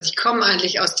komme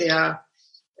eigentlich aus der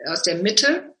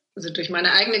Mitte. Also durch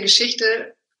meine eigene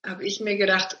Geschichte habe ich mir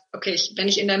gedacht, okay, wenn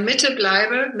ich in der Mitte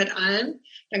bleibe mit allen,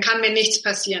 dann kann mir nichts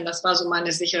passieren. Das war so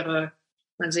mein sicherer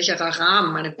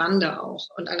Rahmen, meine Bande auch.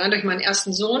 Und allein durch meinen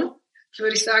ersten Sohn,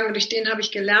 würde ich sagen, durch den habe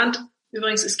ich gelernt,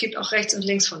 übrigens, es gibt auch rechts und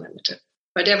links von der Mitte.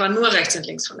 Weil der war nur rechts und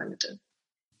links von der Mitte.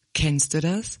 Kennst du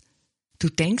das? Du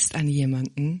denkst an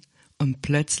jemanden und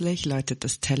plötzlich läutet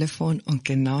das Telefon und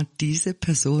genau diese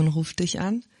Person ruft dich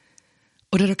an?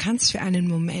 Oder du kannst für einen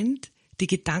Moment die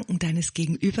Gedanken deines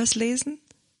Gegenübers lesen?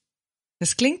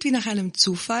 Das klingt wie nach einem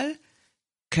Zufall,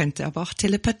 könnte aber auch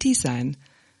Telepathie sein.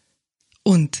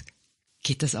 Und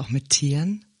geht das auch mit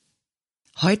Tieren?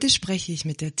 Heute spreche ich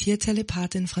mit der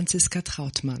Tiertelepathin Franziska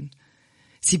Trautmann.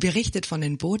 Sie berichtet von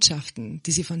den Botschaften,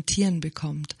 die sie von Tieren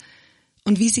bekommt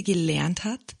und wie sie gelernt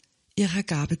hat, ihrer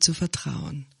Gabe zu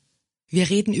vertrauen. Wir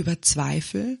reden über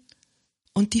Zweifel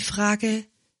und die Frage,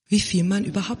 wie viel man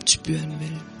überhaupt spüren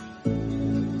will.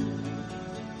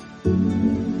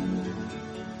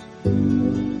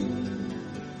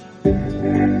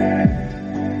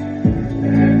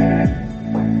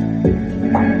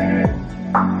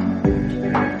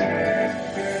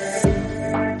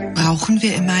 Brauchen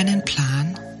wir immer einen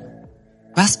Plan?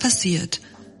 Was passiert,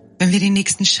 wenn wir den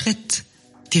nächsten Schritt,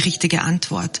 die richtige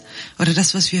Antwort oder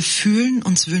das, was wir fühlen,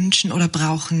 uns wünschen oder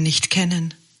brauchen, nicht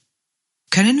kennen?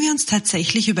 Können wir uns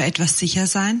tatsächlich über etwas sicher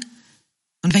sein?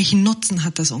 Und welchen Nutzen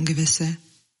hat das Ungewisse?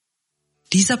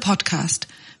 Dieser Podcast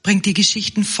bringt dir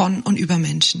Geschichten von und über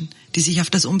Menschen, die sich auf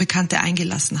das Unbekannte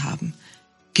eingelassen haben.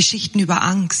 Geschichten über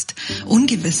Angst,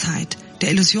 Ungewissheit,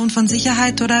 der Illusion von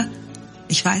Sicherheit oder,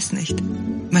 ich weiß nicht.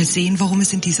 Mal sehen, worum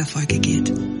es in dieser Folge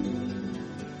geht.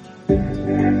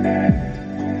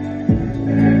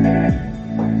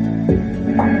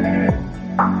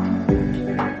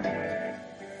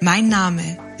 Mein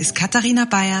Name ist Katharina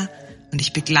Bayer und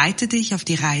ich begleite dich auf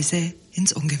die Reise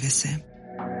ins Ungewisse.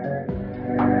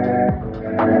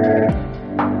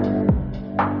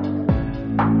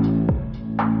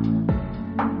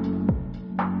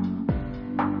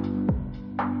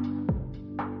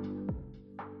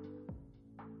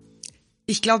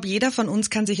 Ich glaube, jeder von uns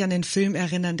kann sich an den Film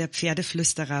erinnern, Der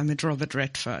Pferdeflüsterer mit Robert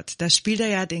Redford. Da spielt er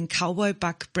ja den Cowboy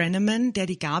Buck Brenneman, der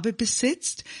die Gabe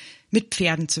besitzt, mit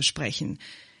Pferden zu sprechen.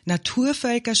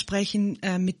 Naturvölker sprechen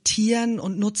mit Tieren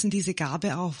und nutzen diese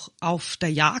Gabe auch auf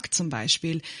der Jagd zum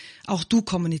Beispiel. Auch du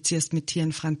kommunizierst mit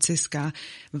Tieren, Franziska.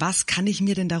 Was kann ich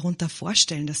mir denn darunter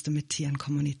vorstellen, dass du mit Tieren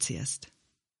kommunizierst?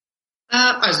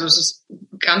 Also es ist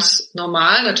ganz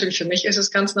normal, natürlich für mich ist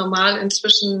es ganz normal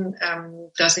inzwischen,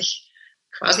 dass ich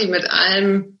quasi mit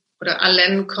allem oder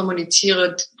allen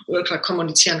kommunizieren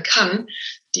kann,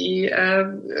 die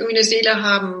irgendwie eine Seele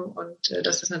haben, und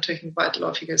das ist natürlich ein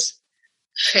weitläufiges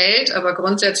Feld, aber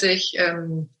grundsätzlich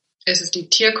ist es die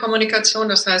Tierkommunikation,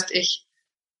 das heißt, ich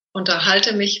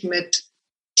unterhalte mich mit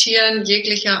Tieren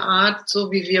jeglicher Art, so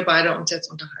wie wir beide uns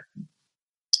jetzt unterhalten.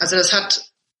 Also das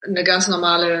hat eine ganz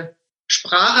normale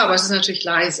Sprache, aber es ist natürlich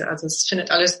leise, also es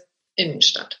findet alles innen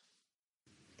statt.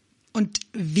 Und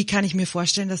wie kann ich mir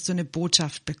vorstellen, dass du eine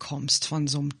Botschaft bekommst von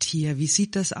so einem Tier? Wie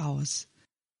sieht das aus?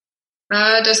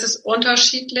 Das ist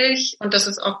unterschiedlich und das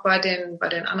ist auch bei den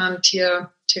anderen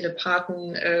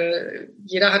Tiertelepathen.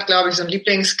 Jeder hat, glaube ich, so einen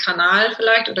Lieblingskanal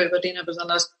vielleicht oder über den er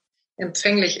besonders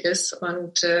empfänglich ist.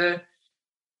 Und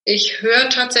ich höre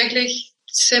tatsächlich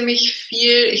ziemlich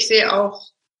viel. Ich sehe auch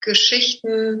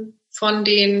Geschichten von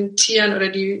den Tieren oder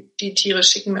die Tiere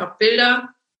schicken mir auch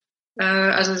Bilder.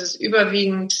 Also es ist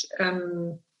überwiegend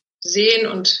sehen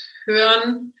und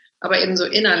hören, aber eben so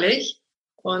innerlich.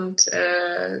 Und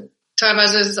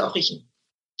teilweise ist es auch riechen.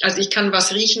 Also ich kann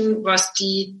was riechen, was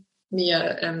die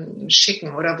mir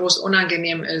schicken oder wo es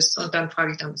unangenehm ist, und dann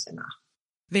frage ich da ein bisschen nach.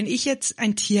 Wenn ich jetzt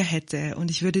ein Tier hätte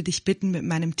und ich würde dich bitten, mit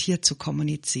meinem Tier zu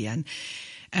kommunizieren,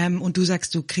 und du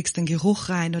sagst, du kriegst einen Geruch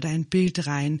rein oder ein Bild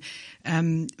rein,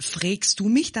 fragst du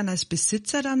mich dann als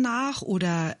Besitzer danach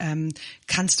oder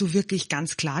kannst du wirklich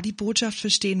ganz klar die Botschaft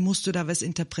verstehen? Musst du da was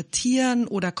interpretieren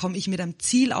oder komme ich mit einem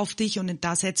Ziel auf dich und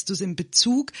da setzt du es in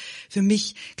Bezug? Für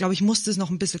mich, glaube ich, muss das noch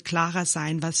ein bisschen klarer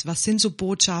sein. Was sind so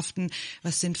Botschaften,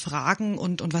 was sind Fragen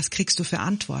und was kriegst du für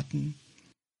Antworten?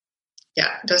 Ja,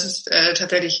 das ist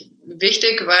tatsächlich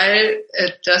wichtig, weil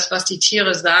das, was die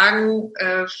Tiere sagen,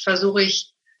 versuche ich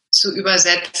zu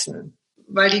übersetzen.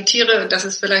 Weil die Tiere, das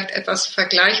ist vielleicht etwas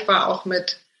vergleichbar auch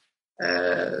mit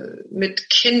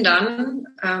Kindern,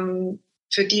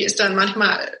 für die ist dann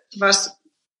manchmal was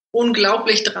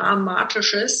unglaublich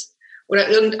Dramatisches oder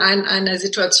irgendeine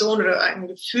Situation oder ein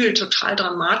Gefühl total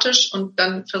dramatisch, und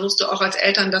dann versuchst du auch als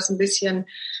Eltern das ein bisschen,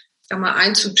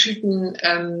 einzutüten,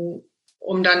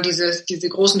 um dann diese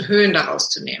großen Höhen daraus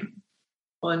zu nehmen.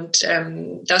 Und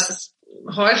das ist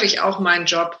häufig auch mein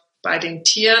Job bei den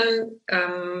Tieren,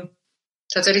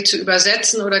 tatsächlich zu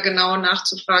übersetzen oder genau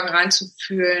nachzufragen,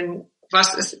 reinzufühlen,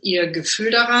 was ist ihr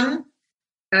Gefühl daran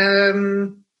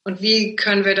und wie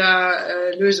können wir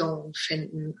da Lösungen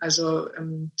finden. Also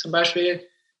zum Beispiel,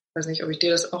 ich weiß nicht, ob ich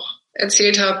dir das auch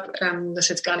erzählt habe, das ist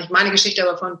jetzt gar nicht meine Geschichte,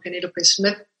 aber von Penelope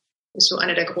Smith, ist so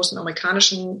eine der großen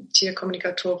amerikanischen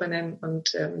Tierkommunikatorinnen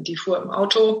und die fuhr im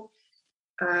Auto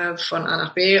von A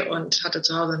nach B und hatte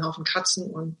zu Hause einen Haufen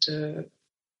Katzen und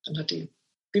dann hat die,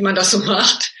 wie man das so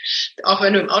macht, auch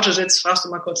wenn du im Auto sitzt, fragst du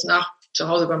mal kurz nach zu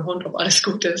Hause beim Hund, ob alles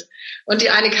gut ist. Und die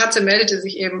eine Katze meldete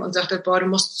sich eben und sagte, boah, du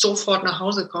musst sofort nach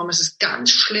Hause kommen, es ist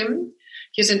ganz schlimm.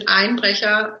 Hier sind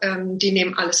Einbrecher, die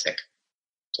nehmen alles weg.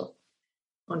 So.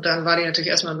 Und dann war die natürlich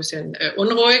erstmal ein bisschen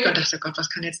unruhig und dachte, Gott, was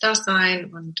kann jetzt das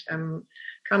sein? Und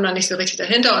kam dann nicht so richtig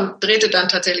dahinter und drehte dann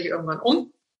tatsächlich irgendwann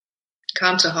um,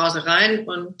 kam zu Hause rein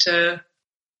und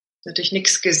natürlich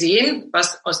nichts gesehen,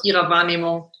 was aus ihrer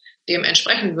Wahrnehmung dem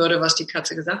entsprechen würde, was die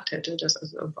Katze gesagt hätte, dass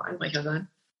also irgendwo Einbrecher seien.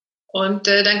 Und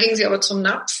dann ging sie aber zum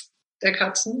Napf der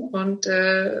Katzen und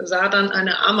sah dann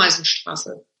eine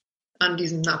Ameisenstraße an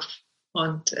diesem Napf.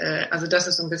 Und also das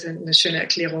ist so ein bisschen eine schöne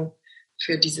Erklärung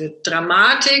für diese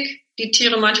Dramatik, die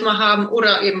Tiere manchmal haben,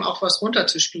 oder eben auch was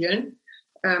runterzuspielen.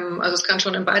 Also es kann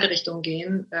schon in beide Richtungen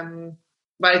gehen,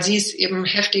 weil sie es eben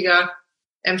heftiger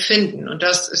empfinden. Und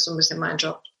das ist so ein bisschen mein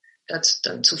Job, das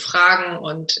dann zu fragen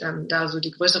und da so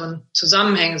die größeren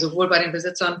Zusammenhänge sowohl bei den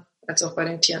Besitzern als auch bei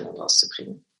den Tieren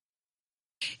rauszukriegen.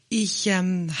 Ich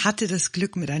hatte das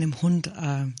Glück, mit einem Hund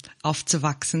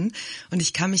aufzuwachsen und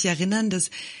ich kann mich erinnern,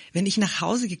 dass wenn ich nach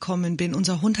Hause gekommen bin,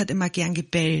 unser Hund hat immer gern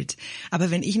gebellt,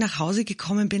 aber wenn ich nach Hause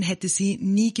gekommen bin, hätte sie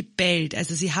nie gebellt.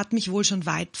 Also sie hat mich wohl schon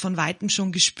von Weitem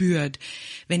schon gespürt.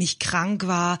 Wenn ich krank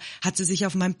war, hat sie sich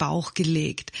auf meinen Bauch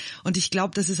gelegt. Und ich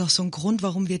glaube, das ist auch so ein Grund,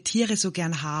 warum wir Tiere so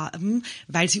gern haben,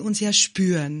 weil sie uns ja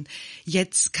spüren.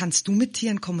 Jetzt kannst du mit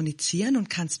Tieren kommunizieren und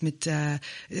kannst mit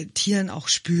Tieren auch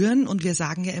spüren und wir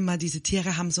sagen ja immer, diese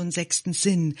Tiere haben so einen 6.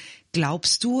 Sinn.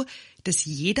 Glaubst du, dass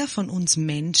jeder von uns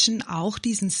Menschen auch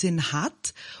diesen Sinn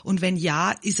hat? Und wenn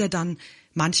ja, ist er dann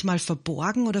manchmal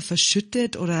verborgen oder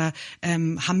verschüttet oder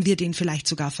haben wir den vielleicht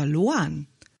sogar verloren?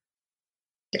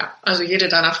 Ja, also jede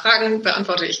deiner Fragen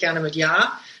beantworte ich gerne mit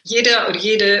Ja. Jeder oder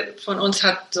jede von uns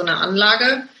hat so eine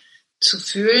Anlage zu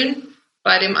fühlen.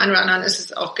 Bei dem einen oder anderen ist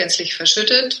es auch gänzlich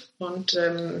verschüttet und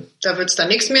da wird es dann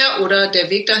nichts mehr oder der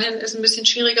Weg dahin ist ein bisschen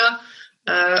schwieriger.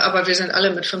 Aber wir sind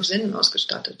alle mit 5 Sinnen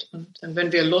ausgestattet. Und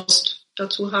wenn wir Lust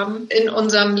dazu haben, in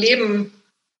unserem Leben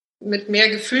mit mehr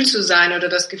Gefühl zu sein oder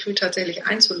das Gefühl tatsächlich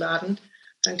einzuladen,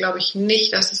 dann glaube ich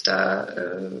nicht, dass es da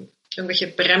irgendwelche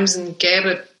Bremsen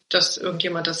gäbe, dass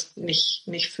irgendjemand das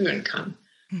nicht fühlen kann.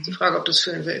 Mhm. Die Frage, ob du es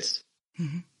fühlen willst.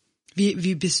 Mhm.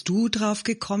 Wie bist du drauf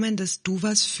gekommen, dass du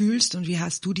was fühlst und wie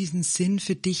hast du diesen Sinn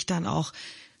für dich dann auch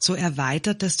so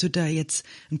erweitert, dass du da jetzt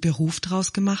einen Beruf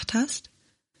draus gemacht hast?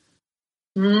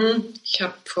 Ich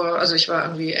war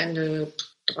irgendwie Ende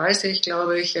 30,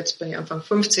 glaube ich. Jetzt bin ich Anfang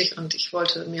 50 und ich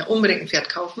wollte mir unbedingt ein Pferd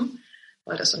kaufen,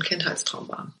 weil das so ein Kindheitstraum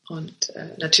war. Und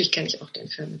natürlich kenne ich auch den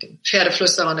Film mit dem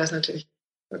Pferdeflüsterer und der ist natürlich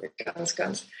wirklich ganz,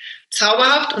 ganz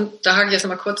zauberhaft. Und da hake ich jetzt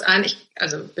mal kurz ein. Ich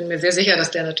bin mir sehr sicher,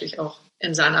 dass der natürlich auch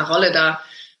in seiner Rolle da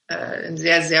ein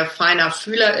sehr, sehr feiner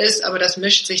Fühler ist, aber das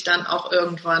mischt sich dann auch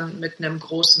irgendwann mit einem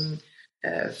großen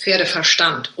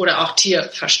Pferdeverstand oder auch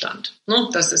Tierverstand. Ne?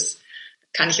 Das ist,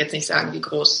 kann ich jetzt nicht sagen, wie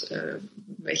groß,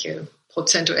 welche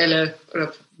prozentuelle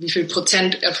oder wie viel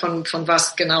Prozent er von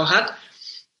was genau hat.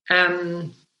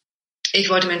 Ich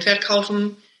wollte mir ein Pferd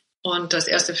kaufen und das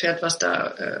erste Pferd, was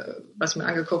ich mir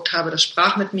angeguckt habe, das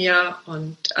sprach mit mir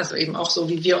und also eben auch so,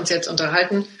 wie wir uns jetzt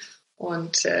unterhalten.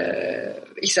 Und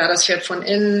ich sah das Pferd von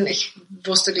innen, ich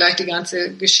wusste gleich die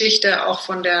ganze Geschichte, auch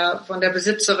von der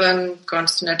Besitzerin,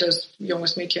 ganz nettes,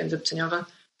 junges Mädchen, 17 Jahre.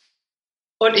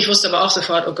 Und ich wusste aber auch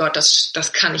sofort, oh Gott,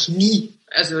 das kann ich nie.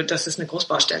 Also das ist eine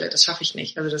Großbaustelle, das schaffe ich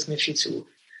nicht. Also das ist mir viel zu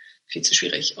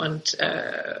schwierig. Und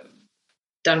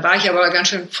dann war ich aber ganz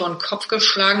schön vor den Kopf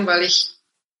geschlagen, weil ich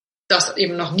das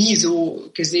eben noch nie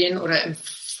so gesehen oder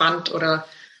empfand oder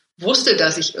wusste,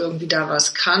 dass ich irgendwie da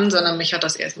was kann, sondern mich hat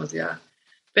das erstmal sehr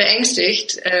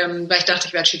beängstigt, weil ich dachte,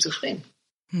 ich werde schizophren.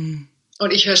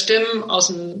 Und ich höre Stimmen aus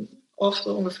dem Off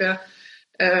so ungefähr.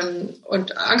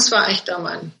 Und Angst war eigentlich da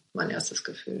mein erstes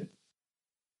Gefühl.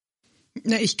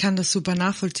 Na, ich kann das super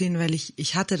nachvollziehen, weil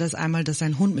ich hatte das einmal, dass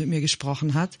ein Hund mit mir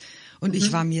gesprochen hat und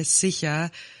ich war mir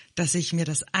sicher, dass ich mir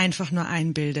das einfach nur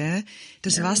einbilde.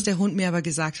 Das, was der Hund mir aber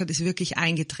gesagt hat, ist wirklich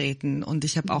eingetreten. Und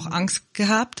ich habe auch Angst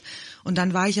gehabt. Und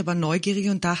dann war ich aber neugierig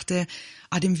und dachte,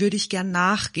 dem würde ich gern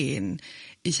nachgehen.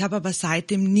 Ich habe aber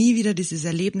seitdem nie wieder dieses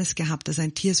Erlebnis gehabt, dass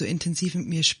ein Tier so intensiv mit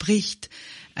mir spricht.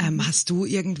 Hast du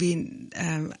irgendwie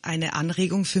eine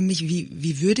Anregung für mich?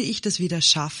 Wie würde ich das wieder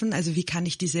schaffen? Also wie kann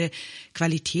ich diese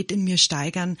Qualität in mir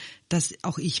steigern, dass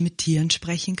auch ich mit Tieren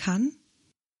sprechen kann?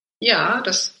 Ja,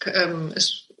 das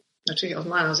ist natürlich aus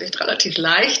meiner Sicht relativ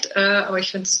leicht, aber ich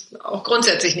finde es auch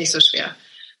grundsätzlich nicht so schwer.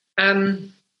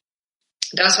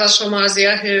 Das, was schon mal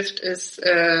sehr hilft, ist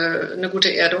eine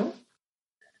gute Erdung.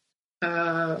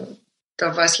 Da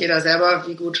weiß jeder selber,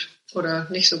 wie gut oder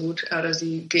nicht so gut er oder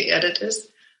sie geerdet ist.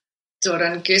 So,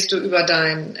 dann gehst du über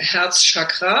dein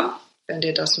Herzchakra, wenn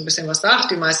dir das ein bisschen was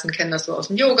sagt. Die meisten kennen das so aus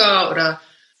dem Yoga oder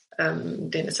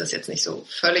denen ist das jetzt nicht so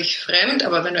völlig fremd,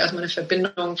 aber wenn du erstmal eine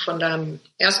Verbindung von deinem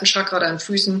ersten Chakra, deinen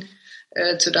Füßen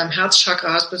zu deinem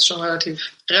Herzchakra hast, bist du schon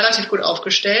relativ gut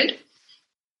aufgestellt.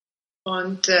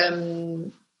 Und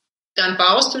dann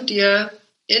baust du dir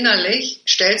innerlich,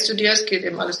 es geht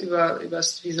eben alles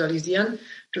übers Visualisieren,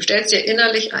 du stellst dir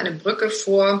innerlich eine Brücke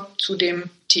vor zu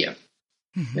dem Tier,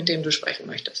 mit dem du sprechen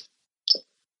möchtest. So.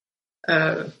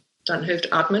 Dann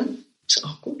hilft Atmen, ist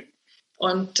auch gut.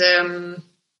 Und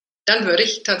dann würde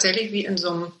ich tatsächlich wie in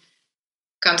so einem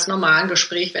ganz normalen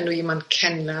Gespräch, wenn du jemanden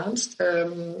kennenlernst,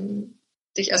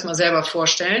 dich erstmal selber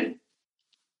vorstellen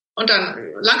und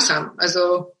dann langsam.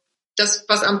 Also das,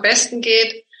 was am besten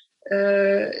geht,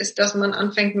 ist, dass man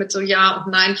anfängt mit so Ja-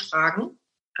 und Nein-Fragen.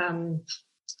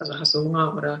 Also hast du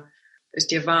Hunger oder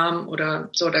ist dir warm oder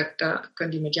so, da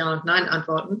können die mit Ja und Nein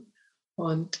antworten.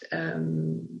 Und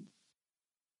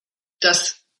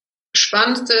das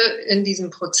Spannendste in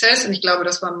diesem Prozess, und ich glaube,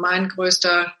 das war mein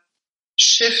größter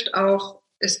Shift auch,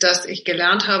 ist, dass ich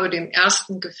gelernt habe, dem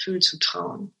ersten Gefühl zu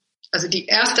trauen. Also die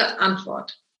erste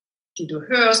Antwort, die du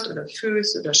hörst oder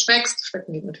fühlst oder schmeckst,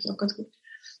 schmecken geht natürlich auch ganz gut,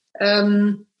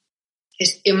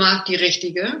 ist immer die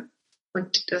richtige.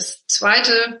 Und das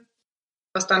Zweite,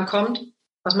 was dann kommt,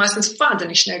 was meistens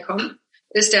wahnsinnig schnell kommt,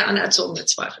 ist der anerzogene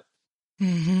Zweifel.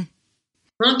 Mhm.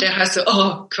 Der heißt so,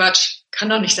 oh Quatsch, kann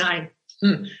doch nicht sein.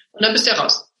 Und dann bist du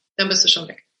raus, dann bist du schon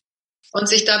weg. Und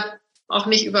sich da auch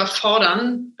nicht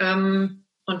überfordern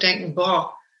und denken,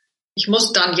 boah, ich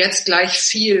muss dann jetzt gleich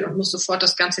viel und muss sofort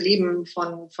das ganze Leben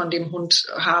von dem Hund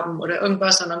haben oder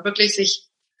irgendwas, sondern wirklich sich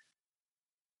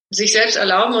selbst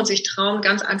erlauben und sich trauen,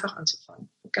 ganz einfach anzufangen.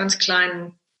 Mit ganz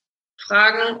kleinen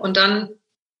Fragen und dann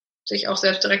sich auch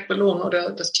selbst direkt belohnen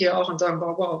oder das Tier auch und sagen,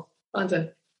 wow,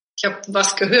 Wahnsinn. Ich habe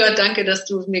was gehört, danke, dass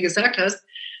du es mir gesagt hast.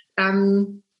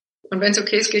 Und wenn es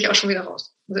okay ist, gehe ich auch schon wieder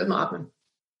raus. Also immer atmen.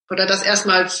 Oder das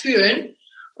erstmal fühlen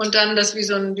und dann das wie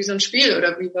so ein Spiel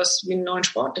oder wie einen neuen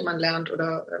Sport, den man lernt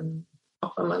oder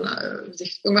auch wenn man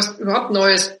sich irgendwas überhaupt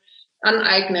Neues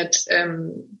aneignet,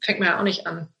 fängt man ja auch nicht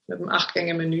an mit einem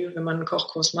 8-Gänge-Menü, wenn man einen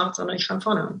Kochkurs macht, sondern ich fange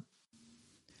vorne an.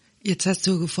 Jetzt hast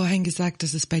du vorhin gesagt,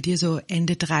 dass es bei dir so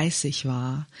Ende 30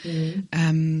 war.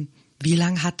 Wie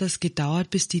lange hat das gedauert,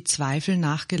 bis die Zweifel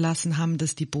nachgelassen haben,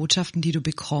 dass die Botschaften, die du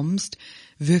bekommst,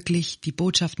 wirklich die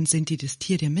Botschaften sind, die das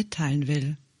Tier dir mitteilen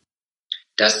will?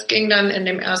 Das ging dann in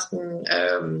dem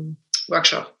ersten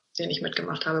Workshop, den ich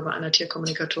mitgemacht habe bei einer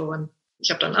Tierkommunikatorin. Ich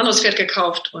habe dann ein anderes Pferd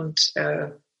gekauft und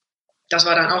das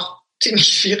war dann auch ziemlich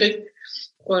schwierig.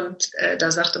 Und da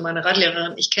sagte meine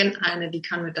Reitlehrerin, ich kenne eine, die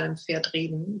kann mit deinem Pferd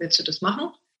reden. Willst du das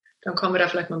machen? Dann kommen wir da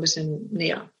vielleicht mal ein bisschen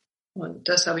näher. Und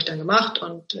das habe ich dann gemacht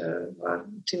und war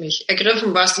ziemlich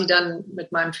ergriffen, was sie dann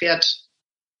mit meinem Pferd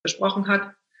besprochen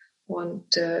hat.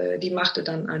 Und die machte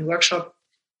dann einen Workshop.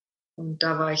 Und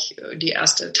da war ich die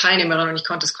erste Teilnehmerin und ich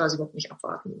konnte es quasi überhaupt nicht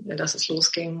abwarten, dass es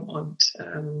losging. Und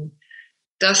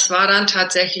das war dann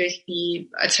tatsächlich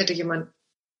als hätte jemand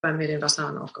bei mir den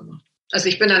Wasserhahn aufgemacht. Also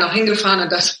ich bin dann auch hingefahren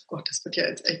und dachte, Gott, das wird ja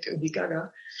jetzt echt irgendwie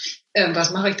gaga.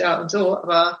 Was mache ich da und so?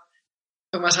 Aber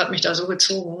irgendwas hat mich da so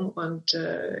gezogen und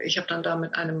ich habe dann da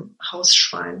mit einem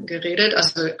Hausschwein geredet.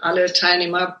 Also alle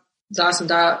Teilnehmer saßen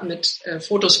da mit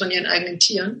Fotos von ihren eigenen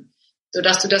Tieren,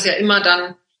 sodass du das ja immer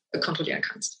dann kontrollieren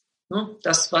kannst. Ne?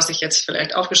 Das, was ich jetzt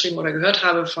vielleicht aufgeschrieben oder gehört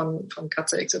habe von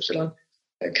Katze XY,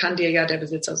 kann dir ja der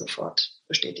Besitzer sofort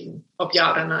bestätigen, ob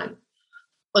ja oder nein.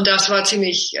 Und das war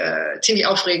ziemlich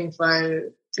aufregend,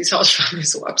 weil dieses Hausschwein mir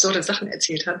so absurde Sachen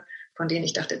erzählt hat, von denen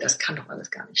ich dachte, das kann doch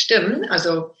alles gar nicht stimmen.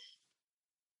 Also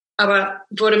aber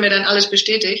wurde mir dann alles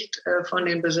bestätigt von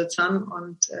den Besitzern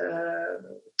und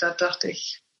da dachte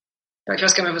ich, ja, ich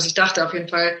weiß gar nicht mehr, was ich dachte. Auf jeden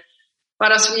Fall war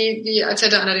das wie als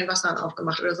hätte einer den Wasserhahn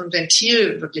aufgemacht oder so ein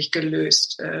Ventil wirklich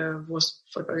gelöst, wo es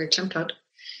voll geklemmt hat.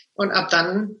 Und ab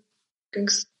dann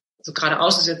ging's, also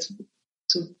geradeaus ist jetzt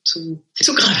zu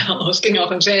geradeaus, ging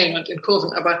auch in Wellen und in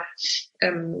Kurven, aber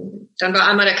dann war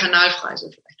einmal der Kanal frei, so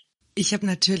vielleicht. Ich habe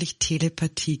natürlich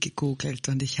Telepathie gegoogelt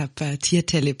und ich habe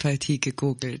Tiertelepathie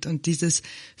gegoogelt und dieses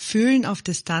Fühlen auf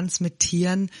Distanz mit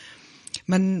Tieren,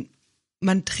 man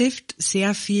trifft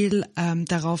sehr viel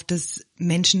darauf, dass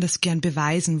Menschen das gern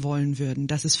beweisen wollen würden,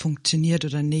 dass es funktioniert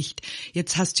oder nicht.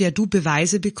 Jetzt hast du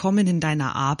Beweise bekommen in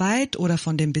deiner Arbeit oder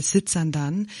von den Besitzern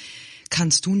dann.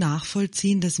 Kannst du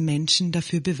nachvollziehen, dass Menschen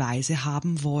dafür Beweise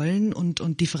haben wollen?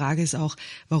 Und die Frage ist auch,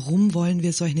 warum wollen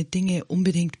wir solche Dinge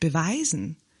unbedingt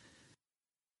beweisen?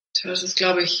 Das ist,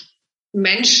 glaube ich,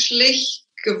 menschlich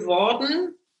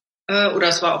geworden. Oder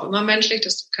es war auch immer menschlich,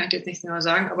 das kann ich jetzt nicht genau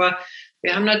sagen. Aber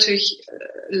wir haben natürlich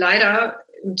leider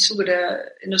im Zuge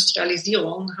der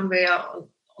Industrialisierung haben wir ja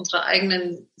unsere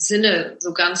eigenen Sinne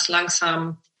so ganz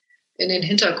langsam in den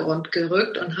Hintergrund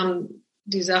gerückt und haben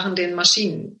die Sachen den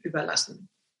Maschinen überlassen.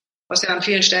 Was ja an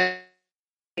vielen Stellen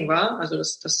war. Also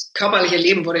das körperliche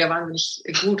Leben wurde ja wahnsinnig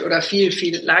gut oder viel,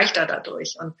 viel leichter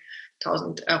dadurch. Und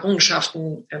 1000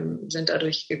 Errungenschaften sind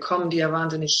dadurch gekommen, die ja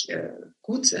wahnsinnig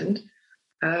gut sind.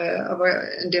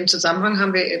 Aber in dem Zusammenhang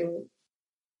haben wir eben,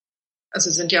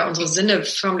 also sind ja unsere Sinne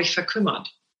förmlich verkümmert.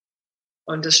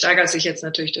 Und das steigert sich jetzt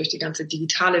natürlich durch die ganze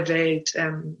digitale Welt.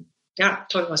 Ja,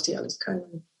 toll, was die alles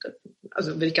können.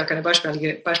 Also will ich gar keine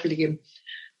Beispiele geben.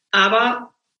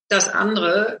 Aber das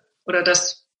andere oder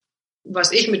das,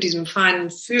 was ich mit diesem feinen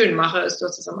Fühlen mache, ist, du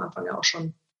hast es am Anfang ja auch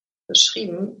schon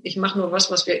beschrieben, ich mache nur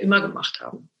was wir immer gemacht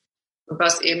haben. Und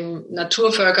was eben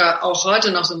Naturvölker auch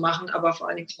heute noch so machen, aber vor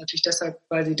allen Dingen natürlich deshalb,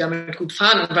 weil sie damit gut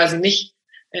fahren und weil sie nicht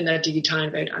in der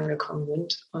digitalen Welt angekommen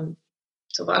sind. Und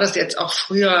so war das jetzt auch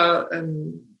früher.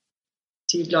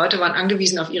 Die Leute waren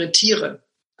angewiesen auf ihre Tiere,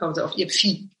 also auf ihr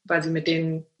Vieh, weil sie mit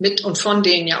und von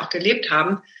denen ja auch gelebt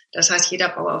haben. Das heißt, jeder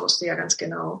Bauer wusste ja ganz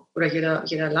genau, oder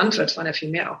jeder Landwirt, waren ja viel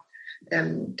mehr auch,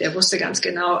 der wusste ganz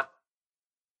genau,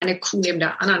 eine Kuh neben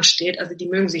der anderen steht, also die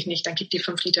mögen sich nicht, dann gibt die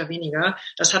 5 Liter weniger.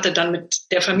 Das hatte dann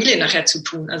mit der Familie nachher zu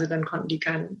tun. Also dann konnten die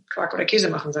keinen Quark oder Käse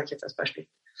machen, sage ich jetzt als Beispiel.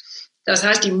 Das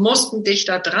heißt, die mussten dicht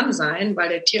da dran sein, weil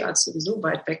der Tierarzt sowieso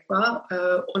weit weg war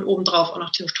und obendrauf auch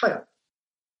noch tierisch teuer.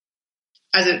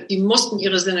 Also die mussten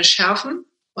ihre Sinne schärfen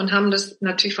und haben das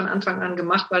natürlich von Anfang an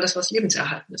gemacht, weil das was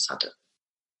Lebenserhaltendes hatte.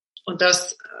 Und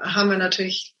das haben wir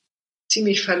natürlich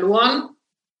ziemlich verloren.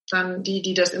 Dann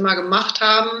die das immer gemacht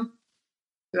haben,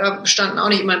 ja, standen auch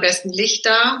nicht immer im besten Licht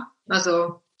da,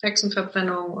 also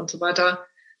Hexenverbrennung und so weiter.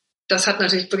 Das hat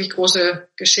natürlich wirklich große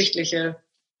geschichtliche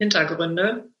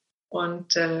Hintergründe.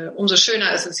 Und umso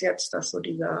schöner ist es jetzt, dass so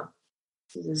diese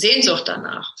Sehnsucht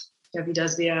danach ja wieder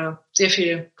sehr, sehr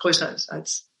viel größer ist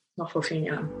als noch vor vielen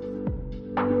Jahren.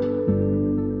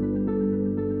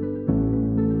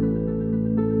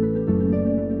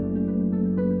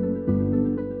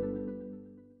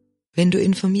 Wenn du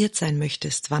informiert sein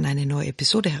möchtest, wann eine neue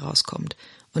Episode herauskommt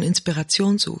und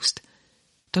Inspiration suchst,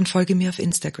 dann folge mir auf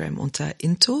Instagram unter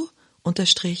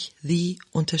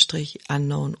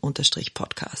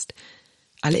into_the_unknown_podcast.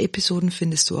 Alle Episoden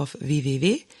findest du auf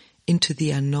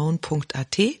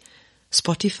www.intotheunknown.at,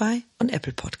 Spotify und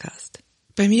Apple Podcast.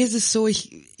 Bei mir ist es so, ich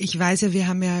weiß ja, wir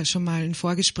haben ja schon mal ein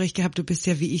Vorgespräch gehabt, du bist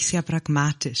ja wie ich sehr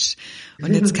pragmatisch.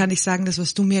 Und jetzt kann ich sagen, das,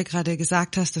 was du mir gerade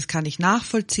gesagt hast, das kann ich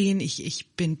nachvollziehen. Ich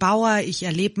bin Bauer, ich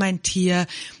erlebe mein Tier,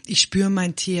 ich spüre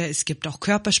mein Tier, es gibt auch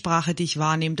Körpersprache, die ich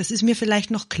wahrnehme. Das ist mir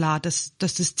vielleicht noch klar, dass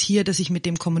das Tier, dass ich mit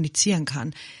dem kommunizieren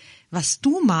kann. Was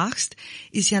du machst,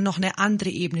 ist ja noch eine andere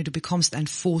Ebene. Du bekommst ein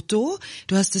Foto,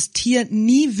 du hast das Tier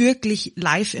nie wirklich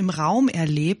live im Raum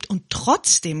erlebt und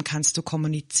trotzdem kannst du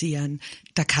kommunizieren.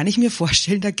 Da kann ich mir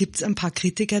vorstellen, da gibt's ein paar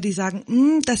Kritiker, die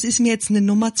sagen, das ist mir jetzt eine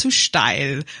Nummer zu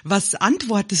steil. Was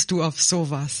antwortest du auf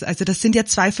sowas? Also das sind ja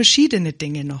 2 verschiedene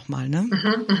Dinge nochmal, ne?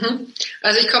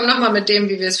 Also ich komme nochmal mit dem,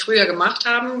 wie wir es früher gemacht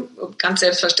haben, ganz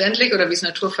selbstverständlich, oder wie es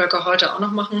Naturvölker heute auch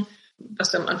noch machen,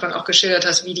 was du am Anfang auch geschildert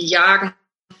hast, wie die jagen.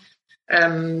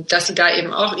 Dass sie da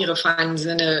eben auch ihre feinen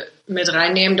Sinne mit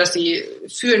reinnehmen, dass sie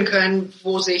fühlen können,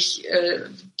 wo sich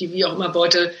die wie auch immer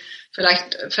Beute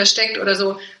vielleicht versteckt oder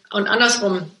so. Und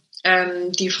andersrum,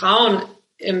 die Frauen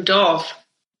im Dorf,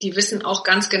 die wissen auch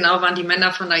ganz genau, wann die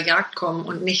Männer von der Jagd kommen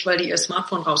und nicht, weil die ihr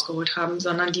Smartphone rausgeholt haben,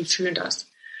 sondern die fühlen das.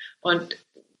 Und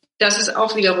das ist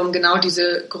auch wiederum genau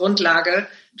diese Grundlage.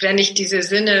 Wenn ich diese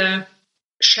Sinne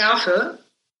schärfe,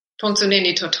 funktionieren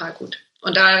die total gut.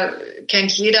 Und da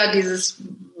kennt jeder dieses,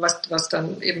 was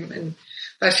dann eben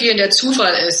bei vielen der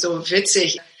Zufall ist, so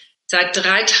witzig. Seit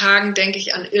 3 Tagen denke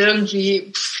ich an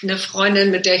irgendwie eine Freundin,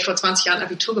 mit der ich vor 20 Jahren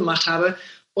Abitur gemacht habe.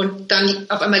 Und dann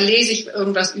auf einmal lese ich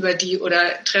irgendwas über die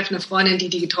oder treffe eine Freundin,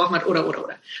 die getroffen hat oder.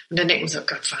 Und dann denken sie, oh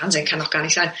Gott, Wahnsinn, kann doch gar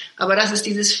nicht sein. Aber das ist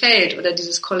dieses Feld oder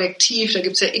dieses Kollektiv, da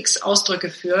gibt's ja x Ausdrücke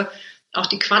für. Auch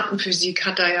die Quantenphysik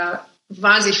hat da ja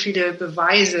wahnsinnig viele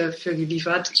Beweise für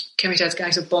geliefert. Ich kenne mich da jetzt gar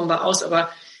nicht so Bombe aus,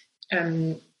 aber so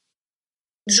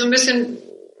ein bisschen,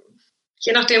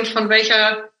 je nachdem von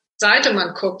welcher Seite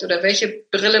man guckt oder welche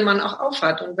Brille man auch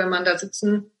aufhat. Und wenn man da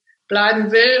sitzen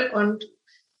bleiben will und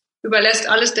überlässt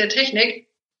alles der Technik,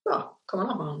 ja, kann man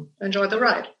auch machen. Enjoy the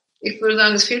ride. Ich würde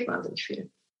sagen, es fehlt wahnsinnig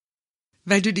viel.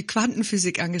 Weil du die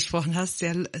Quantenphysik angesprochen hast,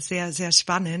 sehr, sehr, sehr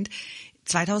spannend.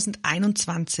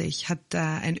 2021 hat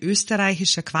ein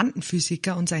österreichischer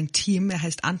Quantenphysiker und sein Team, er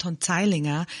heißt Anton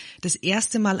Zeilinger, das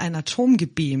erste Mal ein Atom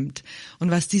gebeamt.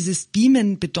 Und was dieses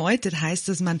Beamen bedeutet, heißt,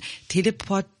 dass man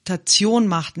Teleportation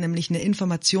macht, nämlich eine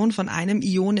Information von einem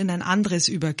Ion in ein anderes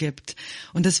übergibt.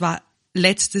 Und das war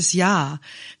letztes Jahr.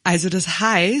 Also das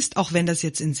heißt, auch wenn das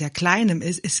jetzt in sehr kleinem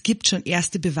ist, es gibt schon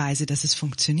erste Beweise, dass es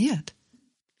funktioniert.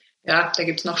 Ja, da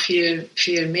gibt's noch viel,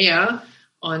 viel mehr.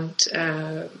 Und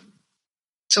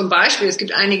zum Beispiel, es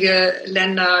gibt einige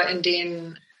Länder, in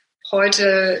denen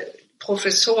heute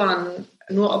Professoren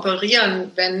nur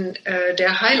operieren, wenn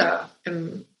der Heiler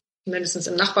mindestens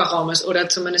im Nachbarraum ist oder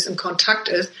zumindest im Kontakt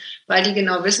ist, weil die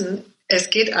genau wissen, es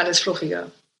geht alles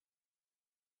fluffiger.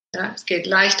 Ja, es geht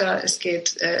leichter,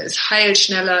 es heilt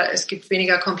schneller, es gibt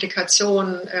weniger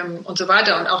Komplikationen und so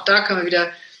weiter. Und auch da können wir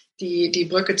wieder die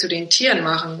Brücke zu den Tieren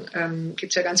machen.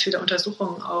 Gibt es ja ganz viele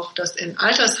Untersuchungen auch, dass in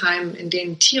Altersheimen, in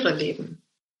denen Tiere leben,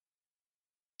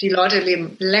 die Leute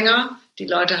leben länger, die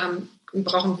Leute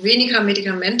brauchen weniger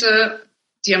Medikamente,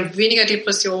 die haben weniger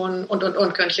Depressionen und,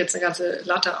 könnte ich jetzt eine ganze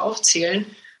Latte aufzählen.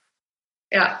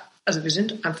 Ja, also wir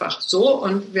sind einfach so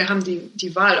und wir haben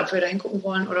die Wahl, ob wir da hingucken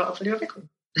wollen oder ob wir lieber weggucken.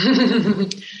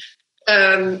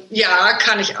 Ja,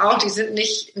 kann ich auch. Die sind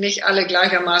nicht alle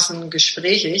gleichermaßen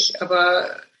gesprächig,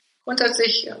 aber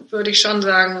grundsätzlich würde ich schon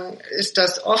sagen, ist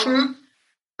das offen.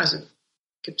 Also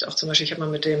gibt es auch zum Beispiel, ich habe mal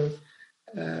mit dem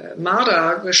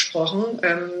Marder gesprochen,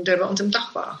 der bei uns im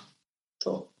Dach war.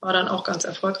 So, war dann auch ganz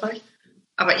erfolgreich.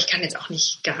 Aber ich kann jetzt auch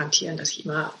nicht garantieren, dass ich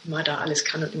immer da alles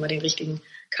kann und immer den richtigen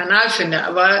Kanal finde.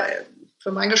 Aber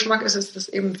für meinen Geschmack ist es das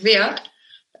eben wert,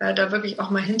 da wirklich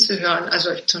auch mal hinzuhören.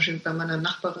 Also ich zum Beispiel bei meiner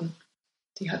Nachbarin,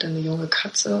 die hatte eine junge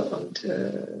Katze und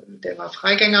der war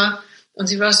Freigänger und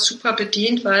sie war super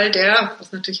bedient, weil der,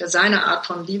 was natürlich ja seine Art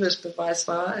von Liebesbeweis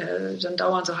war, dann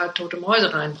dauernd so halbtote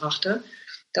Mäuse reinbrachte.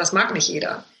 Das mag nicht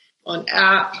jeder. Und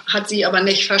er hat sie aber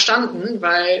nicht verstanden,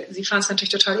 weil sie fand es natürlich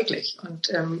total eklig und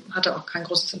hatte auch kein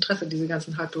großes Interesse, diese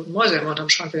ganzen halbtoten Mäuse immer unterm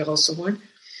Schrank wieder rauszuholen.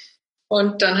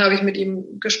 Und dann habe ich mit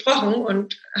ihm gesprochen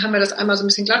und haben wir das einmal so ein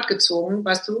bisschen glatt gezogen.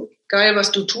 Weißt du, geil,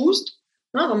 was du tust.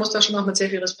 Na, man muss da schon auch mit sehr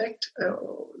viel Respekt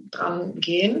dran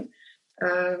gehen,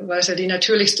 weil es ja die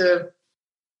natürlichste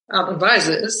Art und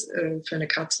Weise ist für eine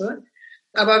Katze.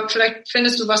 Aber vielleicht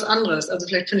findest du was anderes. Also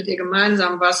vielleicht findet ihr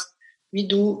gemeinsam was, wie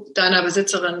du deiner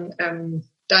Besitzerin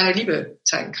deine Liebe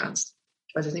zeigen kannst.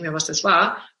 Ich weiß jetzt nicht mehr, was das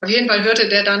war. Auf jeden Fall hörte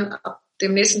der dann ab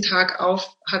dem nächsten Tag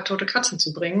auf, halbtote Katzen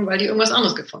zu bringen, weil die irgendwas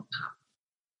anderes gefunden haben.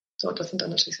 So, das sind dann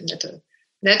natürlich so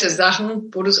nette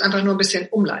Sachen, wo du es einfach nur ein bisschen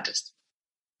umleitest.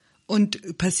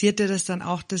 Und passiert dir das dann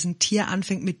auch, dass ein Tier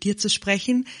anfängt mit dir zu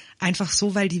sprechen? Einfach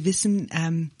so, weil die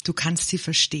wissen, du kannst sie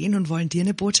verstehen und wollen dir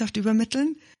eine Botschaft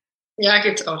übermitteln? Ja,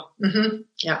 gibt's auch.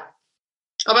 Ja.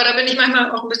 Aber da bin ich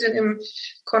manchmal auch ein bisschen im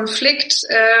Konflikt,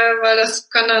 weil das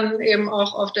kann dann eben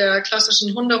auch auf der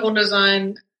klassischen Hunderunde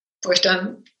sein, wo ich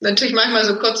dann natürlich manchmal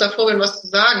so kurz davor bin, was zu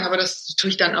sagen, aber das tue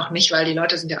ich dann auch nicht, weil die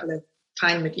Leute sind ja alle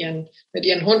fein mit ihren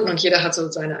Hunden und jeder hat so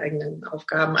seine eigenen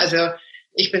Aufgaben. Also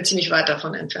ich bin ziemlich weit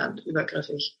davon entfernt,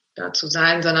 übergriffig da zu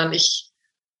sein, sondern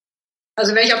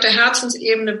also wenn ich auf der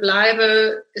Herzensebene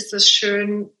bleibe, ist es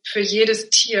schön für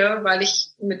jedes Tier, weil ich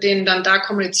mit denen dann da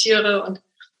kommuniziere und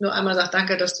nur einmal sage,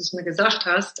 danke, dass du es mir gesagt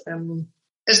hast.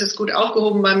 Es ist gut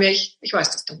aufgehoben bei mir, ich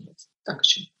weiß das dann jetzt.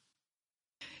 Dankeschön.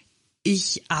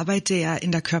 Ich arbeite ja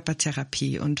in der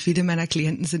Körpertherapie und viele meiner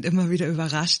Klienten sind immer wieder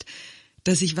überrascht,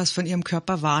 dass ich was von ihrem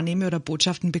Körper wahrnehme oder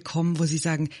Botschaften bekomme, wo sie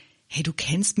sagen, hey, du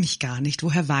kennst mich gar nicht,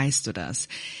 woher weißt du das?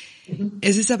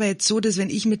 Es ist aber jetzt so, dass wenn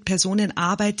ich mit Personen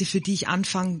arbeite, für die ich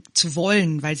anfange zu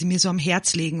wollen, weil sie mir so am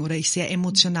Herz legen oder ich sehr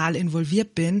emotional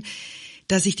involviert bin,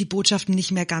 dass ich die Botschaften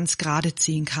nicht mehr ganz gerade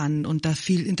ziehen kann und da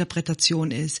viel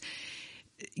Interpretation ist.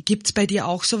 Gibt's bei dir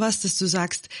auch sowas, dass du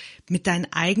sagst, mit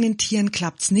deinen eigenen Tieren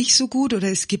klappt's nicht so gut oder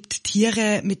es gibt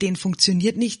Tiere, mit denen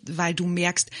funktioniert nicht, weil du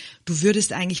merkst, du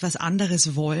würdest eigentlich was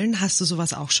anderes wollen? Hast du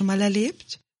sowas auch schon mal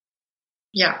erlebt?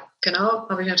 Ja, genau,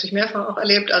 habe ich natürlich mehrfach auch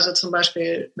erlebt. Also zum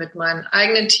Beispiel mit meinen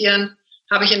eigenen Tieren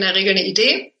habe ich in der Regel eine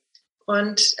Idee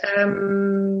und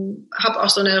habe auch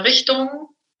so eine Richtung.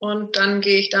 Und dann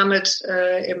gehe ich damit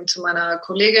eben zu meiner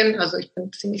Kollegin. Also ich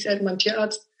bin ziemlich selten beim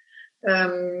Tierarzt,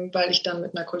 weil ich dann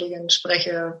mit einer Kollegin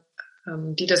spreche,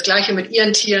 die das Gleiche mit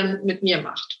ihren Tieren mit mir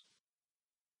macht.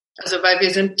 Also weil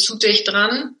wir sind zu dicht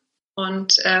dran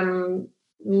und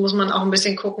muss man auch ein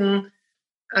bisschen gucken.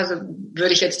 Also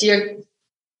würde ich jetzt dir,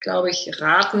 glaube ich,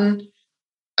 raten,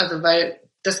 also weil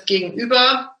das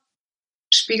Gegenüber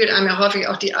spiegelt einem ja häufig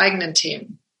auch die eigenen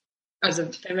Themen. Also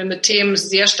wenn wir mit Themen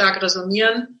sehr stark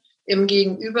resonieren im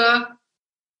Gegenüber,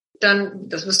 dann,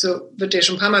 das wird dir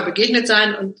schon ein paar Mal begegnet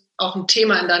sein und auch ein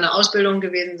Thema in deiner Ausbildung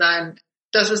gewesen sein,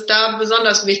 dass es da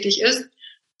besonders wichtig ist,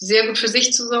 sehr gut für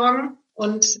sich zu sorgen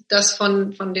und das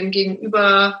von dem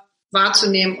Gegenüber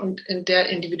wahrzunehmen und in der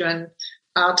individuellen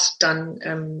Art dann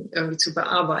irgendwie zu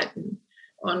bearbeiten.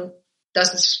 Und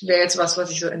das wäre jetzt was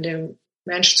ich so in dem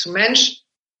Mensch zu Mensch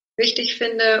wichtig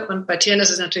finde. Und bei Tieren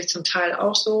ist es natürlich zum Teil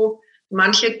auch so.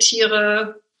 Manche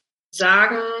Tiere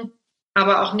sagen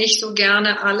aber auch nicht so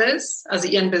gerne alles, also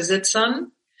ihren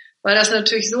Besitzern, weil das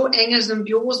natürlich so enge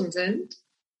Symbiosen sind.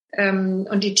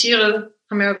 Und die Tiere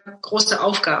haben ja große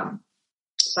Aufgaben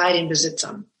bei den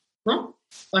Besitzern. Ne?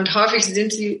 Und häufig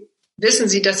wissen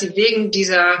sie, dass sie wegen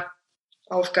dieser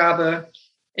Aufgabe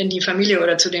in die Familie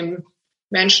oder zu dem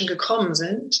Menschen gekommen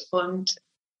sind. Und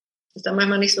es ist dann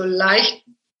manchmal nicht so leicht,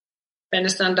 wenn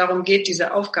es dann darum geht,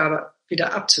 diese Aufgabe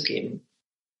wieder abzugeben.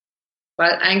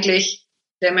 Weil eigentlich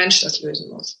der Mensch das lösen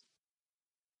muss.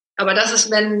 Aber das ist,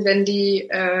 wenn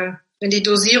die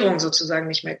Dosierung sozusagen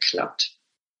nicht mehr klappt.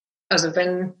 Also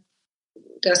wenn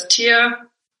das Tier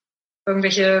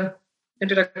irgendwelche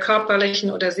entweder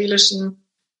körperlichen oder seelischen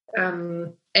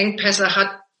Engpässe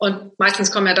hat, und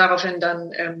meistens kommen ja daraufhin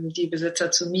dann die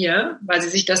Besitzer zu mir, weil sie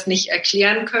sich das nicht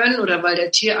erklären können oder weil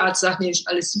der Tierarzt sagt, nee, ist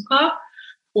alles super,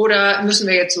 oder müssen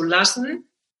wir jetzt so lassen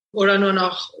oder nur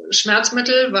noch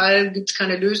Schmerzmittel, weil gibt's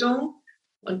keine Lösung.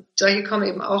 Und solche kommen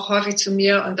eben auch häufig zu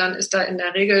mir und dann ist da in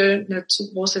der Regel eine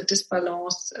zu große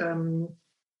Disbalance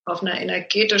auf einer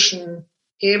energetischen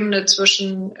Ebene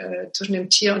zwischen dem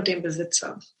Tier und dem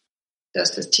Besitzer.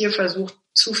 Dass das Tier versucht,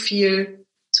 zu viel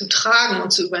zu tragen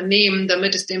und zu übernehmen,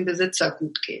 damit es dem Besitzer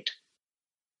gut geht.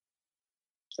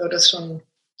 So, das ist schon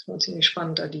ziemlich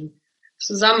spannend, da die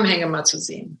Zusammenhänge mal zu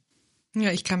sehen.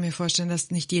 Ja, ich kann mir vorstellen,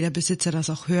 dass nicht jeder Besitzer das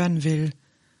auch hören will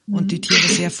und die Tiere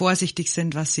sehr vorsichtig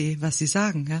sind, was sie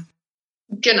sagen, ja?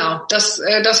 Genau,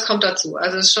 das kommt dazu.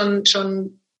 Also es ist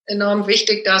schon enorm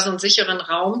wichtig, da so einen sicheren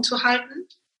Raum zu halten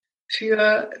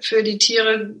für die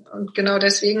Tiere und genau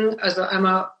deswegen, also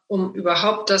einmal, um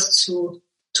überhaupt das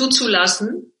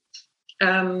zuzulassen,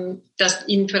 dass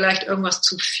ihnen vielleicht irgendwas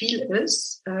zu viel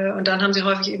ist und dann haben sie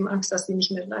häufig eben Angst, dass sie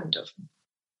nicht mehr bleiben dürfen.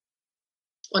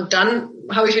 Und dann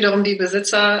habe ich wiederum die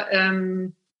Besitzer,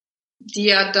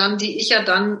 die ich ja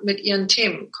dann mit ihren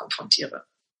Themen konfrontiere.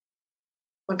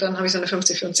 Und dann habe ich so eine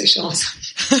 50-50 Chance.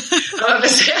 Aber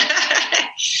bisher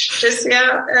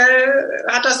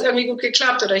hat das irgendwie gut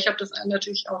geklappt. Oder ich habe das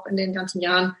natürlich auch in den ganzen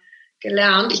Jahren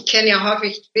gelernt. Ich kenne ja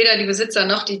häufig weder die Besitzer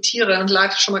noch die Tiere und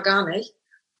live schon mal gar nicht.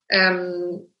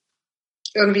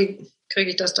 Irgendwie kriege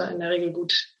ich das da in der Regel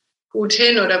gut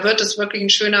hin. Oder wird es wirklich ein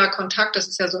schöner Kontakt? Das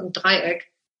ist ja so ein Dreieck.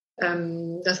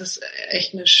 Dass es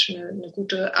echt eine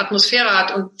gute Atmosphäre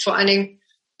hat und vor allen Dingen,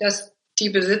 dass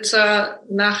die Besitzer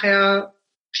nachher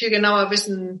viel genauer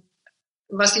wissen,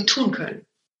 was sie tun können.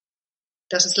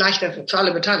 Dass es leichter wird für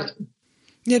alle Beteiligten.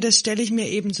 Ja, das stelle ich mir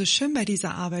eben so schön bei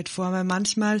dieser Arbeit vor, weil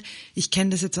manchmal, ich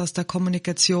kenne das jetzt aus der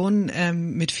Kommunikation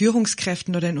mit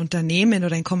Führungskräften oder in Unternehmen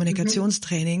oder in